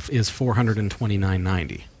itself is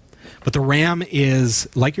 $429.90. But the RAM is,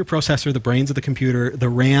 like your processor, the brains of the computer, the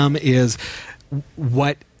RAM is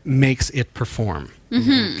what makes it perform.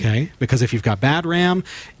 Okay? Because if you've got bad RAM,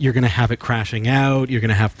 you're going to have it crashing out, you're going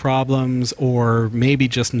to have problems, or maybe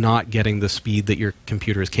just not getting the speed that your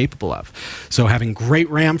computer is capable of. So having great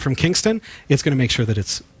RAM from Kingston, it's going to make sure that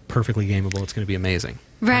it's perfectly gameable. It's going to be amazing.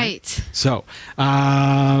 Right. So,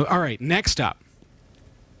 all right, next up.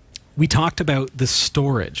 we talked about the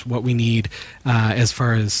storage, what we need as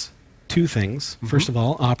far as two things. First of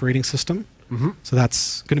all, operating system. So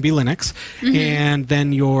that's going to be Linux, and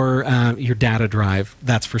then your data drive.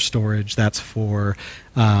 That's for storage. That's for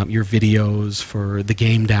your videos, for the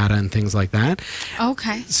game data and things like that.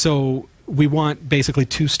 Okay. So we want basically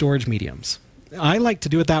two storage mediums. I like to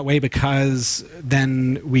do it that way because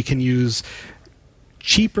then we can use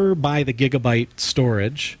cheaper by the gigabyte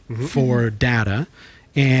storage for data,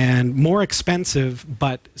 and more expensive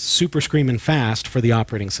but super screaming fast for the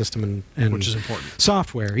operating system and which is important.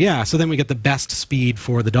 Software. Yeah, so then we get the best speed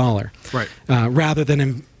for the dollar. Right. Rather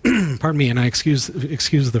than, pardon me, and I excuse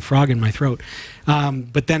the frog in my throat,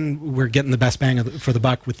 but then we're getting the best bang for the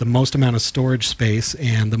buck with the most amount of storage space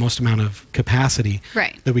and the most amount of capacity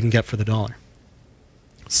that we can get for the dollar.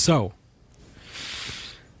 So,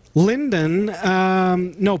 Linden,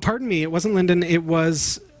 no, pardon me, it wasn't Linden, it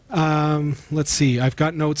was... let's see, I've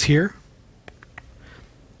got notes here.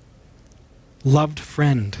 Loved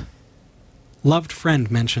Friend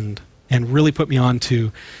mentioned and really put me on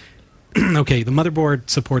to, okay, the motherboard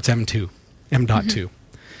supports M2, M.2.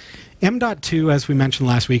 M.2, as we mentioned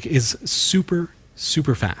last week, is super,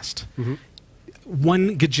 super fast.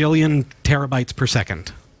 1 gajillion terabytes per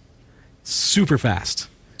second. Super fast.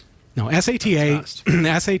 No,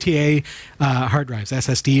 SATA hard drives,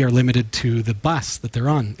 SSD, are limited to the bus that they're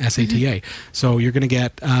on, SATA. So you're going to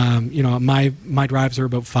get, you know, my drives are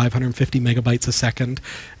about 550 megabytes a second,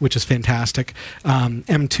 which is fantastic.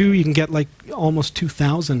 M2, you can get like almost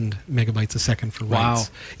 2,000 megabytes a second for writes.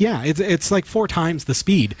 Wow. Yeah, it's like 4 times the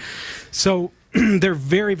speed. So they're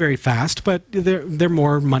very, very fast, but they're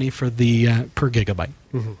more money for the per gigabyte.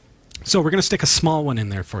 So we're going to stick a small one in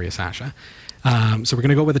there for you, Sasha. So we're going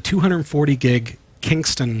to go with a 240 gig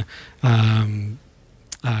Kingston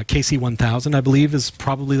KC1000, I believe, is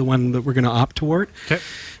probably the one that we're going to opt toward. Okay.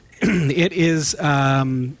 It is, it's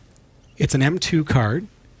an M2 card,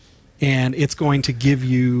 and it's going to give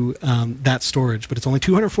you that storage, but it's only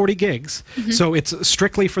 240 gigs, so it's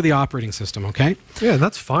strictly for the operating system, okay? Yeah,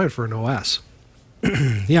 that's fine for an OS.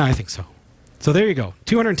 Yeah, I think so. So there you go,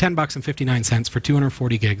 $210.59 for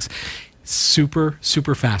 240 gigs. Super,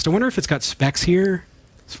 super fast. I wonder if it's got specs here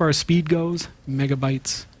as far as speed goes,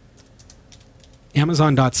 megabytes.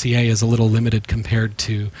 Amazon.ca is a little limited compared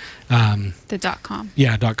to the .com.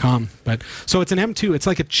 Yeah, .com. But so it's an M2. It's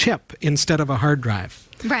like a chip instead of a hard drive.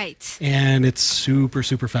 Right. And it's super,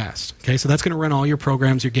 super fast. Okay, so that's going to run all your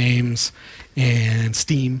programs, your games, and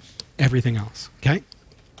Steam, everything else. Okay.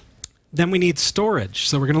 Then we need storage.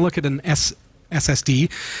 So we're going to look at an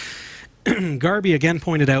SSD. Garby again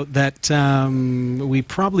pointed out that we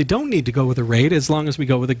probably don't need to go with a RAID as long as we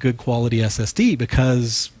go with a good quality SSD,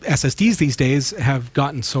 because SSDs these days have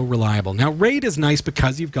gotten so reliable. Now, RAID is nice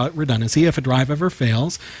because you've got redundancy. If a drive ever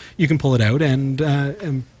fails, you can pull it out and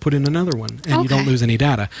put in another one, and you don't lose any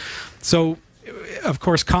data. So, of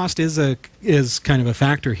course, cost is kind of a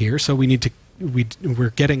factor here. So we need to.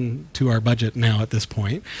 We're getting to our budget now at this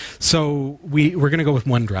point. So we're going to go with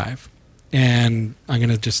one drive. And I'm going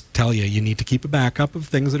to just tell you, you need to keep a backup of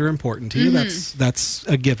things that are important to you. That's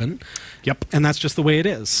a given. Yep. And that's just the way it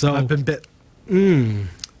is. So I've been bit.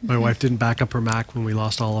 My wife didn't back up her Mac when we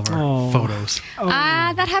lost all of our photos.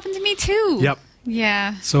 That happened to me too. Yep.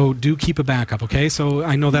 Yeah. So do keep a backup, okay? So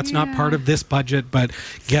I know that's not part of this budget, but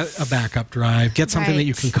get a backup drive. Get something that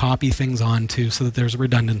you can copy things onto so that there's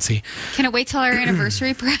redundancy. Can it wait till our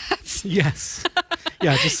anniversary, perhaps? Yes.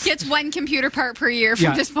 Yeah, just gets one computer part per year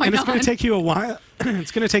from this point on. And it's going to take you a while.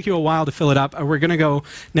 It's going to take you a while to fill it up. We're going to go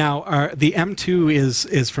now. The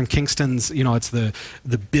M2 is from Kingston's. You know, it's the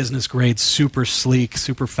business grade, super sleek,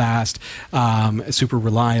 super fast, super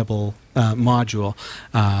reliable module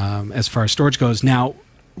as far as storage goes. Now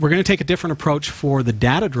we're going to take a different approach for the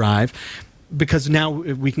data drive, because now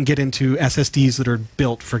we can get into SSDs that are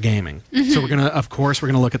built for gaming. So we're going to, of course, we're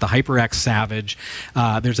going to look at the HyperX Savage.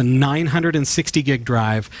 There's a 960 gig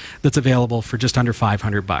drive that's available for just under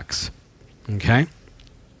 $500. Okay,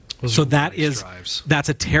 so that's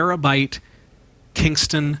a terabyte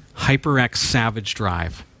Kingston HyperX Savage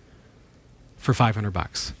drive for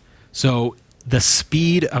 $500. So the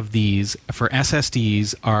speed of these for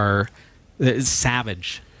SSDs are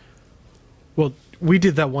savage. Well, we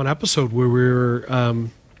did that one episode where we were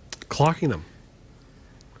clocking them.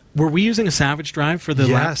 Were we using a Savage drive for the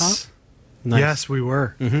laptop? Nice. Yes, we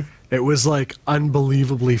were. It was like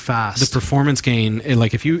unbelievably fast. The performance gain,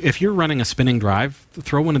 like if you're running a spinning drive,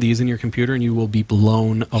 throw one of these in your computer and you will be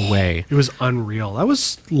blown away. It was unreal. That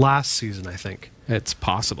was last season, I think. It's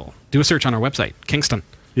possible. Do a search on our website, Kingston.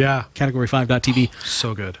 Yeah. Category5.tv.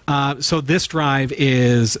 So good. So this drive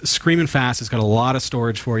is screaming fast. It's got a lot of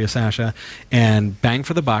storage for you, Sasha, and bang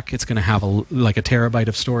for the buck, it's going to have like a terabyte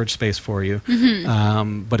of storage space for you.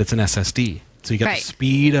 But it's an SSD. So you get the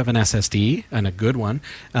speed of an SSD, and a good one,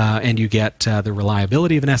 and you get the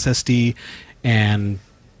reliability of an SSD, and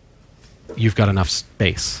you've got enough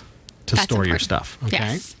space to store your stuff. Okay.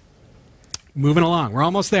 Yes. Moving along. We're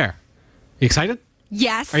almost there. You excited?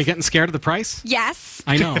 Yes. Are you getting scared of the price? Yes.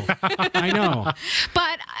 I know. I know.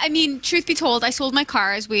 But, I mean, truth be told, I sold my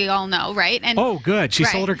car, as we all know, right? And oh, good. She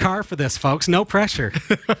sold her car for this, folks. No pressure.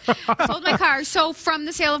 Sold my car. So from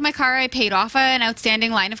the sale of my car, I paid off an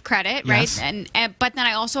outstanding line of credit, Yes. right? And but then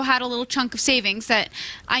I also had a little chunk of savings that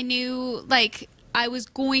I knew, like, I was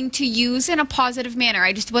going to use in a positive manner.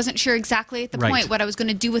 I just wasn't sure exactly at the point what I was going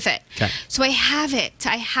to do with it. Okay. So I have it.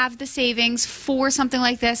 I have the savings for something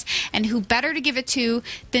like this. And who better to give it to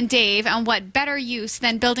than Dave? And what better use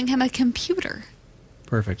than building him a computer?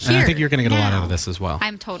 Perfect. And I think you're going to get a lot now. out of this as well.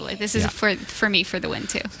 I'm totally. This is for me for the win,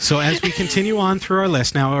 too. So as we continue on through our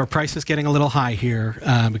list, now our price is getting a little high here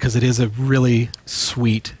because it is a really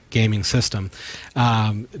sweet gaming system.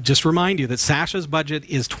 Just remind you that Sasha's budget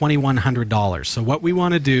is $2,100. So what we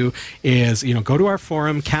want to do is, go to our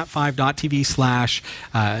forum,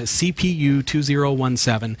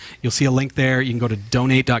 cat5.tv/CPU2017. You'll see a link there. You can go to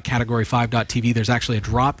donate.category5.tv. There's actually a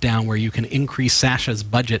drop down where you can increase Sasha's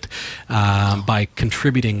budget by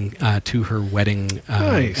contributing to her wedding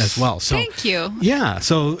as well. So, thank you. Yeah.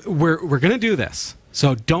 So we're going to do this.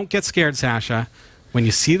 So don't get scared, Sasha. When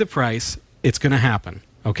you see the price, it's going to happen.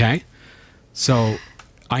 Okay? So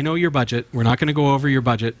I know your budget. We're not going to go over your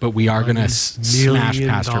budget, but we are going to smash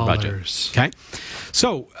past your budget. Okay?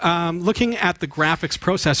 So looking at the graphics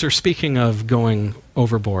processor, speaking of going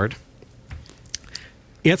overboard,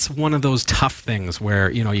 it's one of those tough things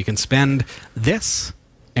where, you can spend this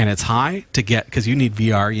and it's high to get, because you need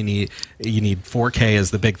VR, you need 4K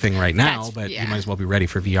is the big thing right now, but you might as well be ready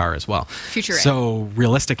for VR as well. Future so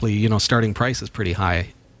realistically, starting price is pretty high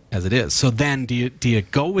as it is. So then do you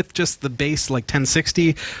go with just the base like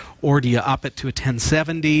 1060, or do you up it to a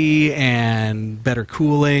 1070 and better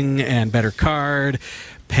cooling and better card,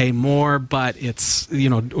 pay more, but it's,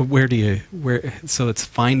 so it's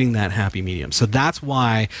finding that happy medium. So that's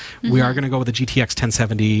why we are going to go with the GTX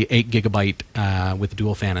 1070 8GB with the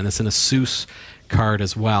dual fan, and it's an Asus card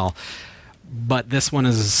as well. But this one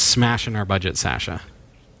is smashing our budget, Sasha.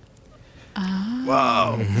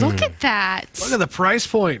 Whoa. Look at that. Look at the price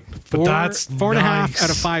point. But that's 4.5 out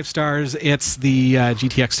of 5 stars. It's the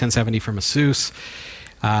GTX 1070 from Asus.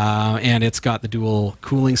 And it's got the dual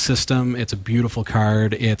cooling system. It's a beautiful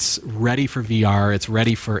card. It's ready for VR. It's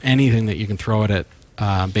ready for anything that you can throw at it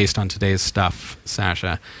based on today's stuff,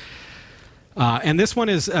 Sasha. And this one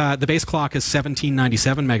is, the base clock is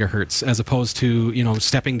 1797 megahertz, as opposed to,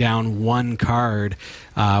 stepping down one card,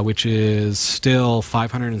 which is still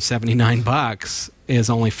 $579, is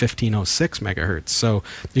only 1506 megahertz. So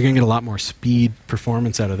you're going to get a lot more speed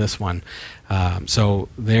performance out of this one. So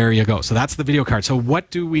there you go. So that's the video card. So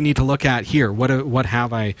what do we need to look at here? What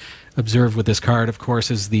have I observed with this card? Of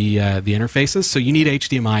course, is the interfaces. So you need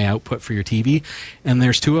HDMI output for your TV, and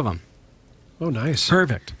there's 2 of them. Oh, nice.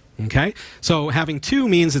 Perfect. Okay, so having 2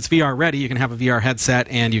 means it's VR ready. You can have a VR headset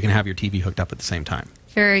and you can have your TV hooked up at the same time.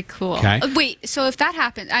 Very cool. Okay. Wait, so if that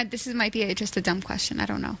happens, this might be just a dumb question. I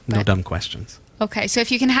don't know. No dumb questions. Okay, so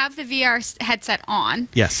if you can have the VR headset on.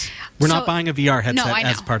 Yes. We're not buying a VR headset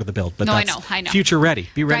as part of the build, but that's I know. future ready.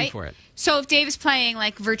 Be ready for it. So if Dave is playing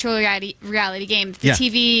like virtual reality game, the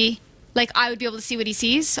TV... Like, I would be able to see what he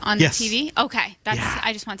sees on the TV? Okay.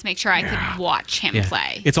 I just wanted to make sure I could watch him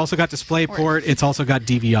play. It's also got DisplayPort. It's also got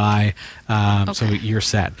DVI. So you're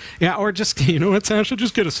set. Yeah, or just, you know what, Sasha?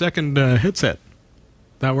 Just get a second headset.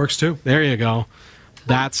 That works too. There you go.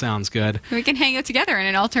 That sounds good. We can hang out together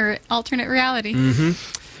in an alternate reality.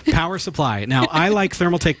 Power supply. Now, I like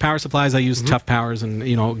Thermaltake power supplies. I use Tough Powers and,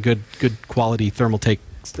 good quality Thermaltake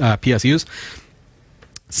PSUs.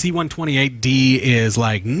 C128D is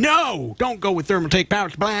like, no, don't go with Thermaltake power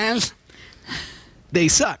supplies. They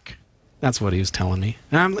suck. That's what he was telling me.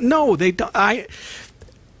 No, they don't.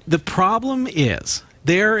 The problem is,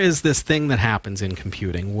 there is this thing that happens in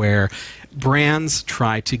computing where brands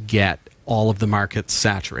try to get all of the markets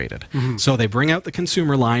saturated. So they bring out the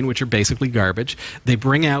consumer line, which are basically garbage. They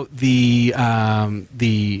bring out the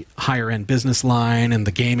higher end business line and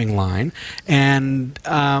the gaming line, and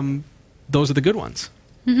those are the good ones.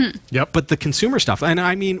 Yep. But the consumer stuff, and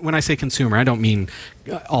I mean, when I say consumer, I don't mean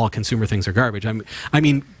all consumer things are garbage. I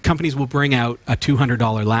mean, companies will bring out a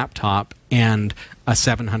 $200 laptop and a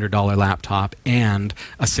 $700 laptop and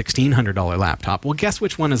a $1,600 laptop. Well, guess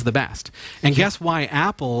which one is the best? And guess why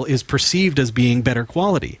Apple is perceived as being better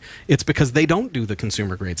quality? It's because they don't do the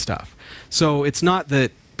consumer grade stuff. So it's not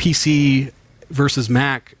that PC versus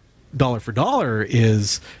Mac dollar for dollar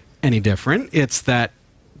is any different. It's that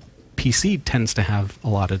PC tends to have a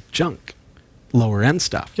lot of junk, lower end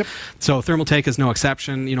stuff. Yep. So Thermaltake is no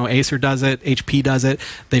exception. You know, Acer does it, HP does it.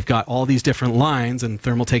 They've got all these different lines, and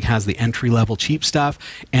Thermaltake has the entry level cheap stuff,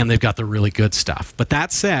 and they've got the really good stuff. But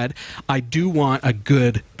that said, I do want a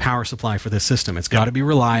good power supply for this system. It's got to be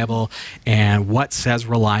reliable, and what says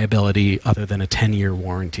reliability other than a 10-year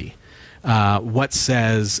warranty? What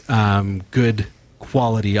says good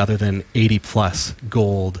quality other than 80 plus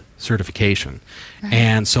gold certification? Right.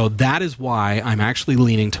 And so that is why I'm actually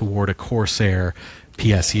leaning toward a Corsair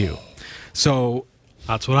PSU. So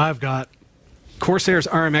that's what I've got. Corsair's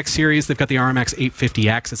RMX series, they've got the RMX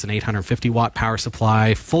 850X. It's an 850 watt power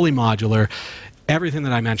supply, fully modular. Everything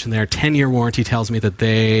that I mentioned there, 10-year warranty tells me that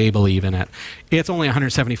they believe in it. It's only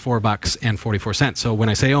 $174.44. So when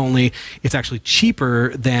I say only, it's actually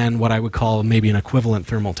cheaper than what I would call maybe an equivalent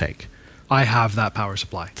Thermaltake. I have that power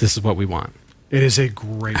supply. This is what we want. It is a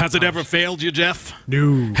great Has it ever failed you, Jeff?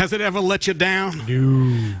 No. Has it ever let you down?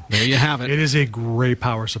 No. There you have it. It is a great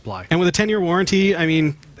power supply. And with a 10-year warranty, I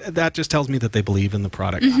mean, that just tells me that they believe in the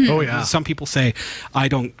product. Oh, yeah. Some people say, I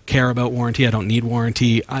don't care about warranty, I don't need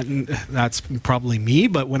warranty. That's probably me,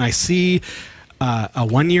 but when I see a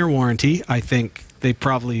 1-year warranty, I think they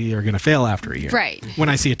probably are going to fail after a year. Right. When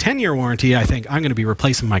I see a 10-year warranty, I think I'm going to be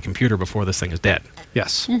replacing my computer before this thing is dead.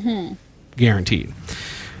 Yes. Guaranteed.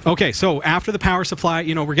 Okay, so after the power supply,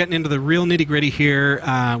 you know, we're getting into the real nitty-gritty here.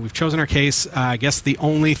 We've chosen our case. I guess the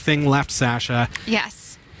only thing left, Sasha.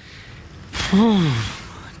 Yes.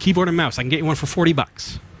 Keyboard and mouse. I can get you one for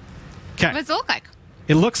 $40. Okay. What does it look like?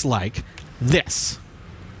 It looks like this.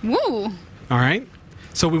 Woo. All right?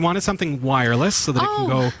 So we wanted something wireless so that it can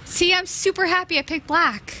go... See, I'm super happy I picked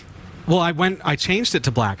black. Well, I changed it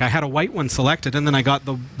to black. I had a white one selected, and then I got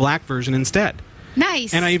the black version instead.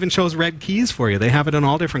 Nice. And I even chose red keys for you. They have it in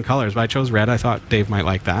all different colors, but I chose red. I thought Dave might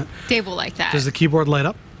like that. Dave will like that. Does the keyboard light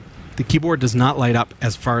up? The keyboard does not light up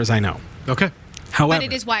as far as I know. Okay. However,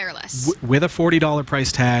 but it is wireless. With a $40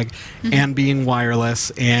 price tag and being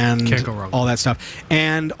wireless and Can't go wrong. all that stuff.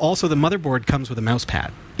 And also the motherboard comes with a mouse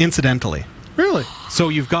pad, incidentally. Really? So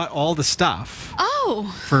you've got all the stuff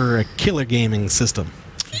Oh. for a killer gaming system.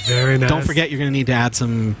 Very nice. Don't forget you're going to need to add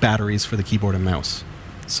some batteries for the keyboard and mouse.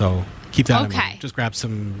 So keep that in Okay. mind. Just grab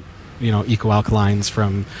some, you know, eco-alkalines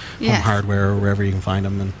from Yes. Home Hardware or wherever you can find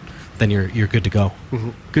them, and then you're good to go.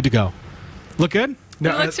 Good to go. Look good?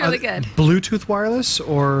 It looks really good. Bluetooth wireless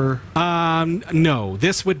or? No,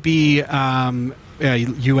 this would be a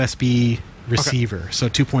USB receiver, so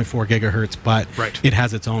 2.4 gigahertz, but Right. it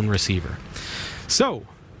has its own receiver. So,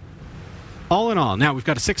 all in all, now we've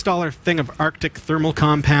got a $6 thing of Arctic thermal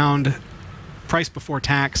compound, price before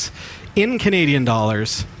tax, in Canadian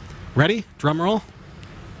dollars. Ready? Drum roll.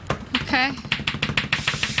 Okay.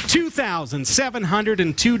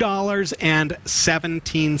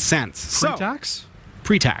 $2,702.17. Pre-tax?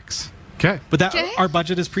 Pre-tax. Okay. But that Okay. our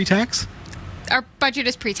budget is pre-tax? Our budget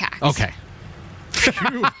is pre-tax. Okay.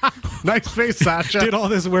 Nice face, Sasha. Did all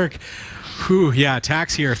this work. Whew, yeah,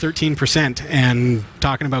 tax here 13% and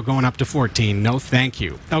talking about going up to 14. No, thank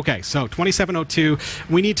you. Okay, so 2702.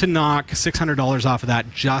 We need to knock $600 off of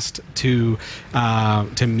that just to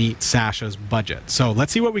meet Sasha's budget. So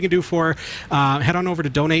let's see what we can do for her. Head on over to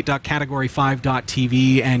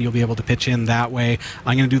donate.category5.tv and you'll be able to pitch in that way.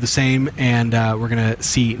 I'm going to do the same, and we're going to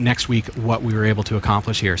see next week what we were able to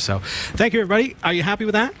accomplish here. So thank you, everybody. Are you happy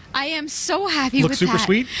with that? I am so happy Looks with super that.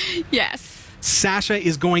 sweet? Yes. Sasha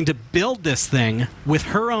is going to build this thing with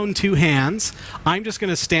her own two hands. I'm just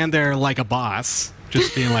going to stand there like a boss,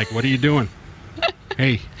 just being like, what are you doing?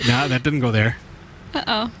 Hey, no, that didn't go there.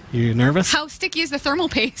 Uh-oh. You nervous? How sticky is the thermal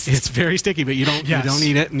paste? It's very sticky, but you don't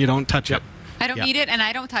eat it and you don't touch it. I don't Yeah. eat it and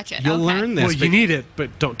I don't touch it. You'll Okay. learn this. Well, but you need it,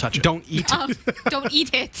 but don't touch it. Don't eat it. Oh, don't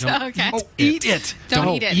eat it. Okay. Eat it. Don't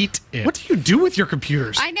eat it. Eat it. What do you do with your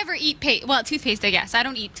computers? I never eat paste. Well, toothpaste, I guess. I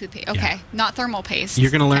don't eat toothpaste. Okay. Yeah. Not thermal paste.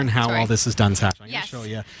 You're going to learn Okay, how sorry. all this is done, Sasha. I'm Yes. going to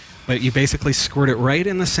show you. But you basically squirt it right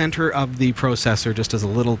in the center of the processor, just as a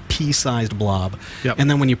little pea-sized blob. Yep. And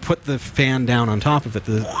then when you put the fan down on top of it,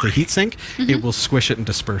 the heat sink, it will squish it and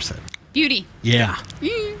disperse it. Beauty. Yeah.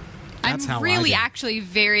 I'm how I really do it. actually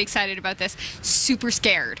very excited about this. Super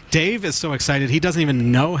scared. Dave is so excited, he doesn't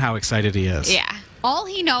even know how excited he is. Yeah. All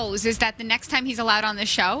he knows is that the next time he's allowed on the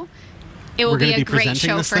show, it will We're be gonna a be great presenting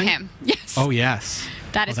show this for thing? him. Yes. Oh, yes.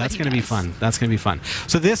 That is Well, that's what he going to be does. fun. That's going to be fun.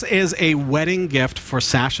 So this is a wedding gift for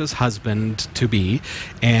Sasha's husband-to-be,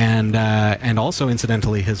 and also,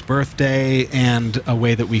 incidentally, his birthday, and a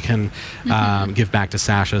way that we can give back to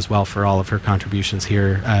Sasha as well for all of her contributions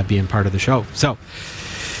here, being part of the show. So,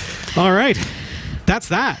 all right. That's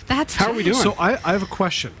that. That's How are we doing? So I have a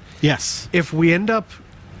question. Yes. If we end up,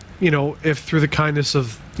 if through the kindness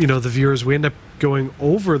of, the viewers, we end up going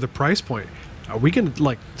over the price point, are we going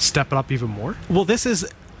to, step it up even more? Well, this is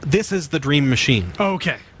the dream machine.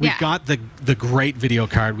 Okay. We've Yeah. got the great video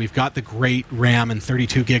card. We've got the great RAM and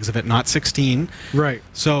 32 gigs of it, not 16. Right.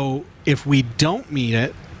 So if we don't meet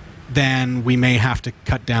it, then we may have to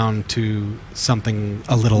cut down to something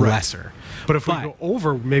a little Right. lesser. But if we go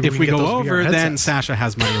over, maybe if we we can get go those VR over, then headsets. Sasha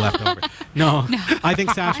has money left over. No, I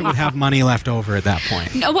think Sasha would have money left over at that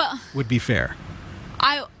point. No, well, Would be fair.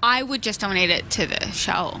 I would just donate it to the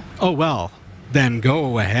show. Oh, well, then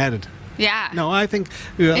go ahead. Yeah. No, I think...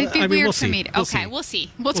 It'd be I mean, weird we'll for see. me to... We'll Okay, see. we'll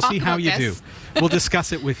see. We'll talk see how about you this. do. We'll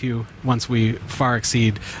discuss it with you once we far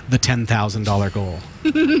exceed the $10,000 goal.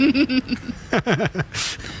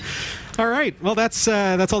 All right. Well, that's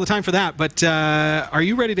all the time for that. But are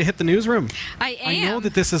you ready to hit the newsroom? I am. I know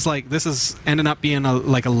that this is ending up being a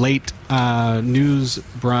late news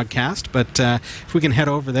broadcast, but if we can head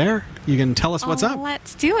over there, you can tell us what's up.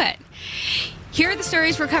 Let's do it. Here are the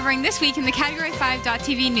stories we're covering this week in the Category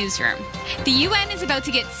 5.tv newsroom. The UN is about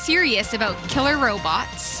to get serious about killer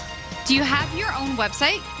robots. Do you have your own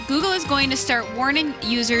website? Google is going to start warning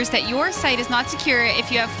users that your site is not secure if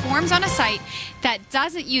you have forms on a site that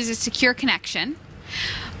doesn't use a secure connection.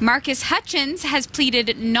 Marcus Hutchins has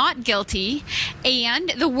pleaded not guilty,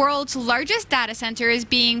 and the world's largest data center is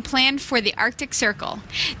being planned for the Arctic Circle.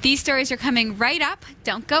 These stories are coming right up.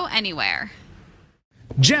 Don't go anywhere.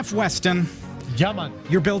 Jeff Weston, Yeah, man.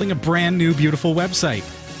 you're building a brand new, beautiful website,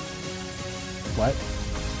 What?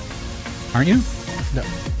 aren't you? No.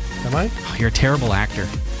 Am I? Oh, you're a terrible actor.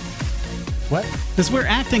 What? This is where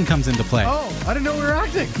acting comes into play. Oh, I didn't know we were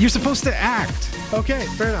acting. You're supposed to act. Okay,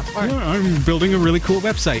 fair enough. All right. Yeah, I'm building a really cool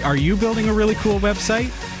website. Are you building a really cool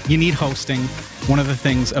website? You need hosting. One of the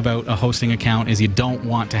things about a hosting account is you don't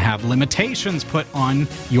want to have limitations put on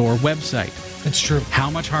your website. It's true. How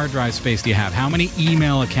much hard drive space do you have? How many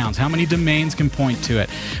email accounts? How many domains can point to it?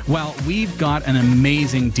 Well, we've got an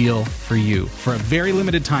amazing deal for you. For a very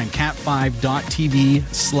limited time,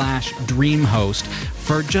 cat5.tv/dreamhost,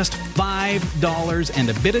 for just $5 and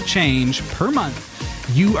a bit of change per month,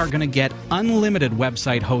 you are going to get unlimited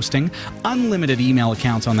website hosting, unlimited email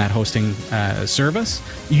accounts on that hosting service.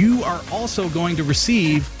 You are also going to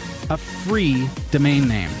receive a free domain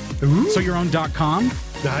name. Ooh. So your own .com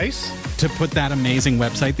Nice. to put that amazing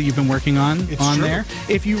website that you've been working on It's on true. there.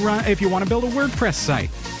 If you want to build a WordPress site,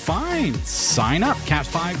 fine. Sign up,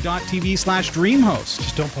 cat5.tv/dreamhost.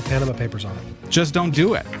 Just don't put Panama Papers on it. Just don't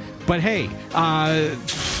do it. But hey,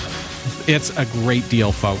 it's a great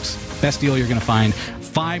deal, folks. Best deal you're going to find.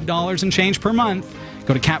 $5 and change per month.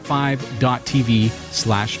 Go to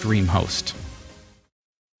cat5.tv/dreamhost.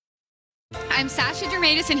 I'm Sasha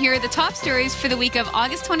Dermatis, and here are the top stories for the week of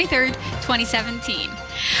August 23rd, 2017.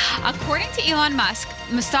 According to Elon Musk,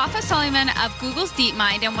 Mustafa Suleyman of Google's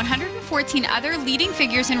DeepMind and 114 other leading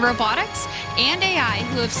figures in robotics and AI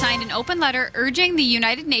who have signed an open letter urging the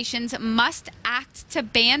United Nations must act to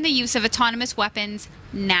ban the use of autonomous weapons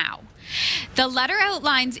now. The letter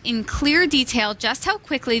outlines in clear detail just how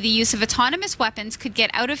quickly the use of autonomous weapons could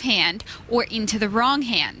get out of hand or into the wrong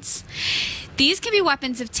hands. These can be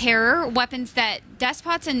weapons of terror, weapons that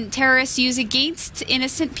despots and terrorists use against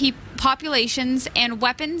innocent populations, and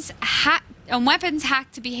weapons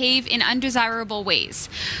hacked to behave in undesirable ways.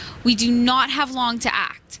 We do not have long to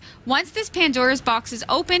act. Once this Pandora's box is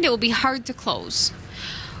opened, it will be hard to close.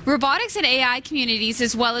 Robotics and AI communities,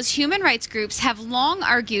 as well as human rights groups, have long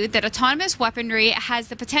argued that autonomous weaponry has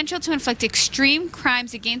the potential to inflict extreme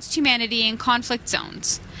crimes against humanity in conflict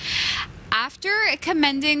zones. After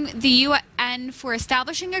commending the UN for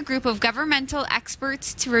establishing a group of governmental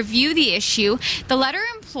experts to review the issue, the letter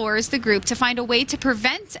implores the group to find a way to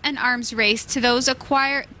prevent an arms race to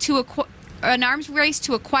acquire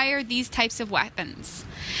these types of weapons.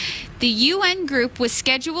 The UN group was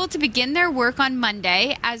scheduled to begin their work on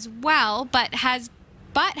Monday as well, but has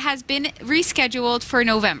been rescheduled for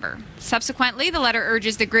November. Subsequently, the letter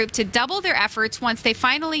urges the group to double their efforts once they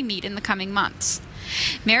finally meet in the coming months.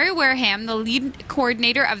 Mary Wareham, the lead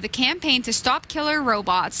coordinator of the campaign to stop killer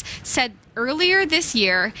robots, said earlier this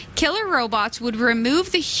year, killer robots would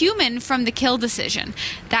remove the human from the kill decision.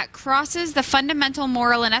 That crosses the fundamental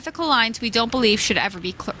moral and ethical lines we don't believe should ever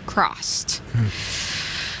be crossed.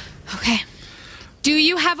 Okay. Do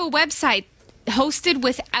you have a website hosted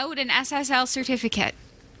without an SSL certificate?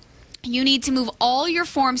 You need to move all your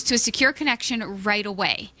forms to a secure connection right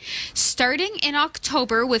away. Starting in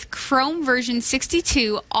October with Chrome version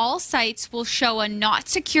 62, all sites will show a not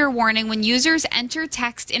secure warning when users enter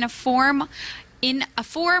text in a form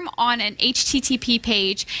on an HTTP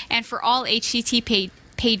page, and for all HTTP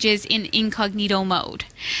pages in incognito mode.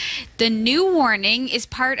 The new warning is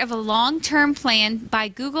part of a long-term plan by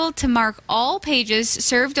Google to mark all pages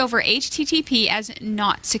served over HTTP as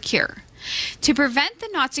not secure. To prevent the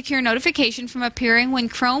not secure notification from appearing when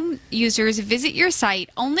Chrome users visit your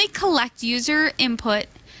site, only collect user input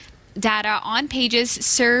data on pages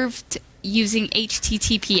served using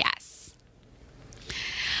HTTPS.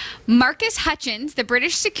 Marcus Hutchins, the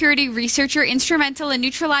British security researcher instrumental in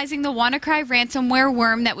neutralizing the WannaCry ransomware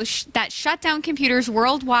worm that shut down computers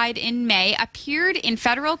worldwide in May, appeared in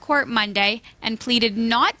federal court Monday and pleaded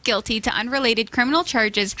not guilty to unrelated criminal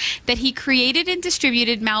charges that he created and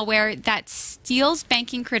distributed malware that steals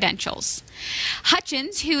banking credentials.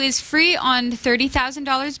 Hutchins, who is free on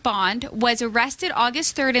 $30,000 bond, was arrested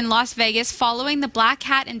August 3rd in Las Vegas following the Black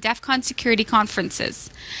Hat and DEF CON security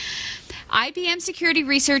conferences. IBM security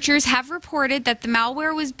researchers have reported that the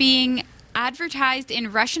malware was being advertised in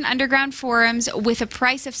Russian underground forums with a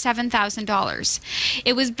price of $7,000.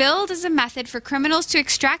 It was billed as a method for criminals to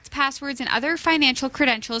extract passwords and other financial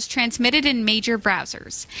credentials transmitted in major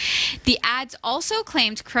browsers. The ads also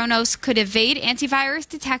claimed Kronos could evade antivirus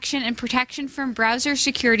detection and protection from browser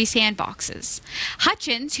security sandboxes.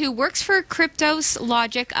 Hutchins, who works for Cryptos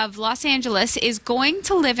Logic of Los Angeles, is going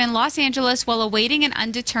to live in Los Angeles while awaiting an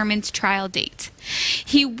undetermined trial date.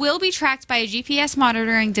 He will be tracked by a GPS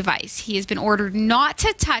monitoring device. He has been ordered not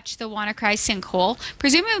to touch the WannaCry sinkhole,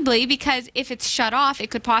 presumably because if it's shut off, it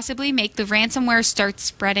could possibly make the ransomware start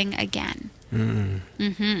spreading again.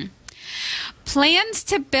 Plans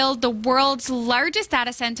to build the world's largest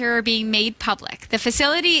data center are being made public. The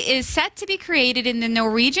facility is set to be created in the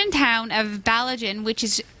Norwegian town of Bergen, which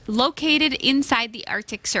is located inside the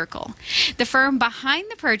Arctic Circle. The firm behind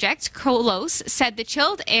the project, Kolos, said the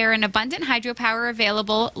chilled air and abundant hydropower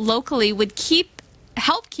available locally would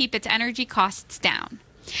help keep its energy costs down.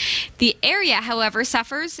 The area, however,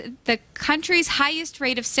 suffers the country's highest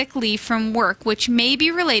rate of sick leave from work, which may be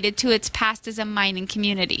related to its past as a mining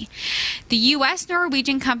community. The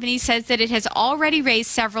U.S.-Norwegian company says that it has already raised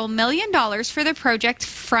several $1 million for the project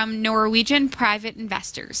from Norwegian private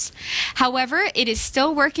investors. However, it is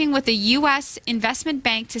still working with a U.S. investment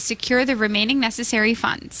bank to secure the remaining necessary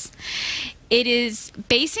funds. It is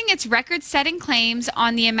basing its record-setting claims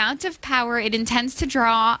on the amount of power it intends to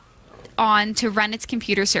draw on to run its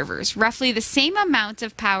computer servers, roughly the same amount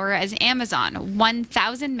of power as Amazon,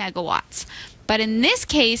 1,000 megawatts. But in this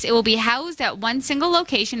case, it will be housed at one single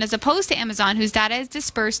location as opposed to Amazon, whose data is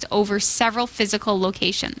dispersed over several physical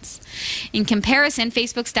locations. In comparison,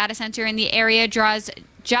 Facebook's data center in the area draws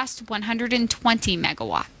just 120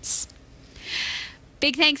 megawatts.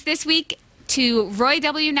 Big thanks this week to Roy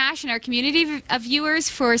W. Nash and our community of viewers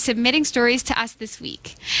for submitting stories to us this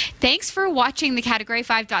week. Thanks for watching the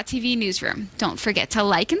Category5.tv newsroom. Don't forget to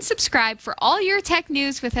like and subscribe for all your tech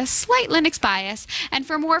news with a slight Linux bias. And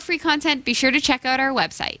for more free content, be sure to check out our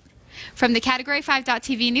website. From the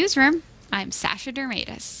Category5.tv newsroom, I'm Sasha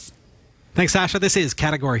Dermatis. Thanks, Sasha. This is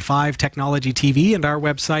Category 5 Technology TV, and our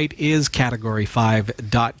website is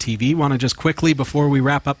category5.tv. Want to just quickly, before we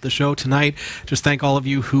wrap up the show tonight, just thank all of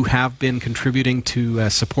you who have been contributing to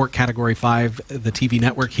support Category 5, the TV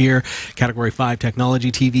network here, Category 5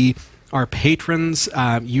 Technology TV. Our patrons,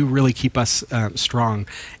 you really keep us strong.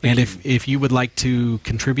 And if you would like to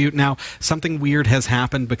contribute, now something weird has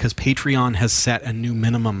happened because Patreon has set a new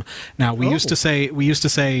minimum. Now we used to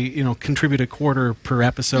say you know, contribute a quarter per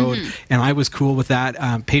episode, and I was cool with that.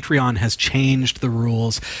 Patreon has changed the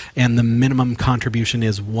rules, and the minimum contribution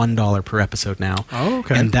is $1 per episode now. Oh,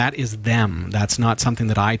 okay. And that is them. That's not something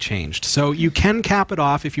that I changed. So you can cap it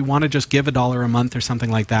off if you want to just give $1 a month or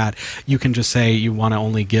something like that. You can just say you want to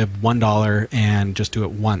only give $1 and just do it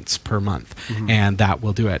once per month, and that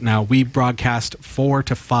will do it. Now, we broadcast 4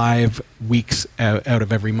 to 5 weeks out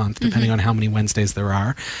of every month, depending on how many Wednesdays there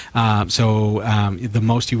are. So the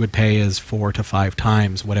most you would pay is 4 to 5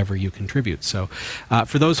 times whatever you contribute. So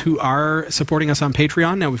for those who are supporting us on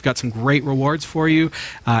Patreon, now we've got some great rewards for you.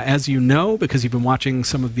 As you know, because you've been watching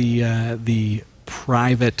some of the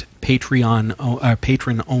private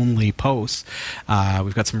patron-only posts.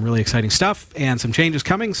 We've got some really exciting stuff and some changes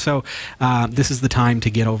coming, so this is the time to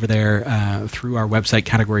get over there through our website,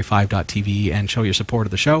 category5.tv, and show your support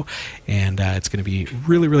of the show, and it's going to be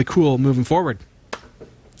really, really cool moving forward.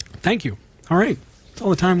 Thank you. All right. That's all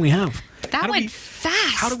the time we have. That went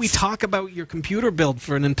fast. How do we talk about your computer build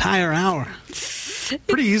for an entire hour?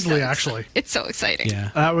 Pretty easily, actually. It's so exciting.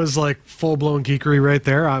 Yeah. That was like full-blown geekery right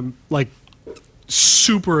there. I'm like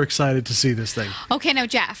super excited to see this thing. Okay, now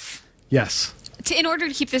Jeff. Yes. In order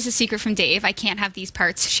to keep this a secret from Dave, I can't have these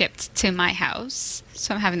parts shipped to my house.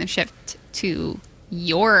 So I'm having them shipped to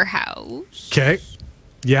your house. Okay.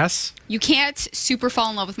 Yes. You can't super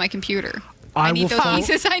fall in love with my computer. I need will those follow-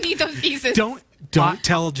 pieces. I need those pieces. Don't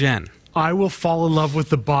tell Jen. I will fall in love with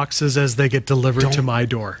the boxes as they get delivered to my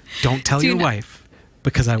door. Don't tell your not. wife,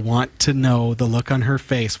 because I want to know the look on her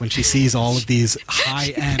face when she sees all of these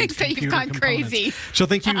high-end thinks that you've computer gone components. crazy. She'll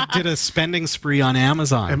think you did a spending spree on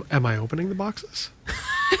Amazon. Am I opening the boxes?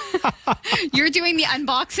 You're doing the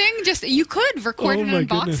unboxing? You could record Oh an my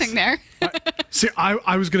unboxing goodness. there. See,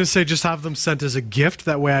 I was going to say just have them sent as a gift.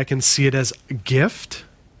 That way I can see it as a gift.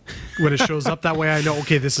 When it shows up, that way I know,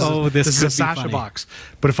 okay, this is this is could a be Sasha funny. box.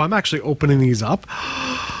 But if I'm actually opening these up,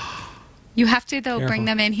 You have to, though, Careful. bring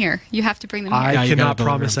them in here. You have to bring them I here. you gotta cannot deliver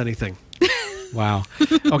promise them. anything. Wow.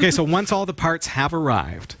 Okay, so once all the parts have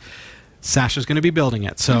arrived, Sasha's going to be building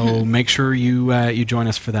it, so make sure you join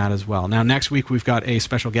us for that as well. Now, next week we've got a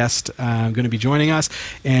special guest going to be joining us,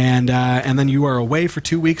 and then you are away for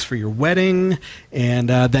 2 weeks for your wedding, and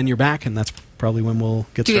then you're back, and that's probably when we'll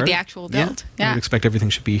get Do started. the actual build. I Yeah. would expect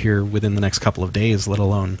everything should be here within the next couple of days, let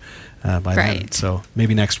alone by then. Right. So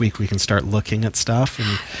maybe next week we can start looking at stuff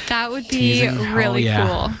and That would be teasing. really Oh,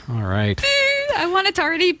 yeah. cool. All right. I want it to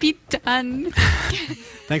already be done.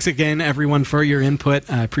 Thanks again, everyone, for your input.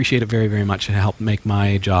 I appreciate it very, very much. It helped make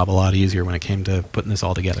my job a lot easier when it came to putting this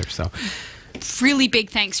all together. So, Really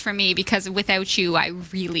big thanks from me, because without you, I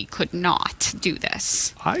really could not do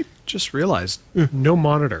this. I just realized no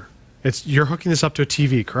monitor. You're hooking this up to a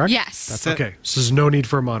TV, correct? Yes. That's it. Okay, so there's no need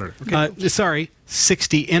for a monitor. Okay. sorry,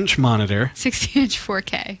 60-inch monitor. 60-inch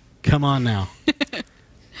 4K. Come on now.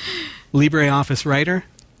 LibreOffice Writer,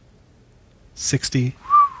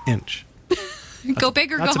 60-inch. Go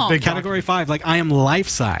big or go that's a home. big Category 5, like I am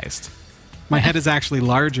life-sized. My head is actually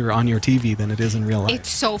larger on your TV than it is in real life. It's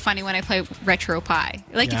so funny when I play Retro Pie.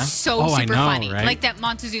 Like, Yeah? it's so Oh, I super know, funny. right? Like that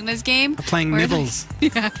Montezuma's game. Playing where, nibbles.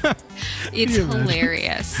 like- yeah. It's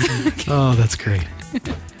hilarious. Oh, that's great.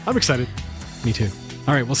 I'm excited. Me too.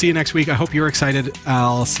 All right, we'll see you next week. I hope you're excited.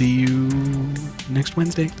 I'll see you next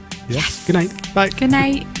Wednesday. Yes. Good night. Bye. Good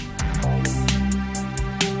night.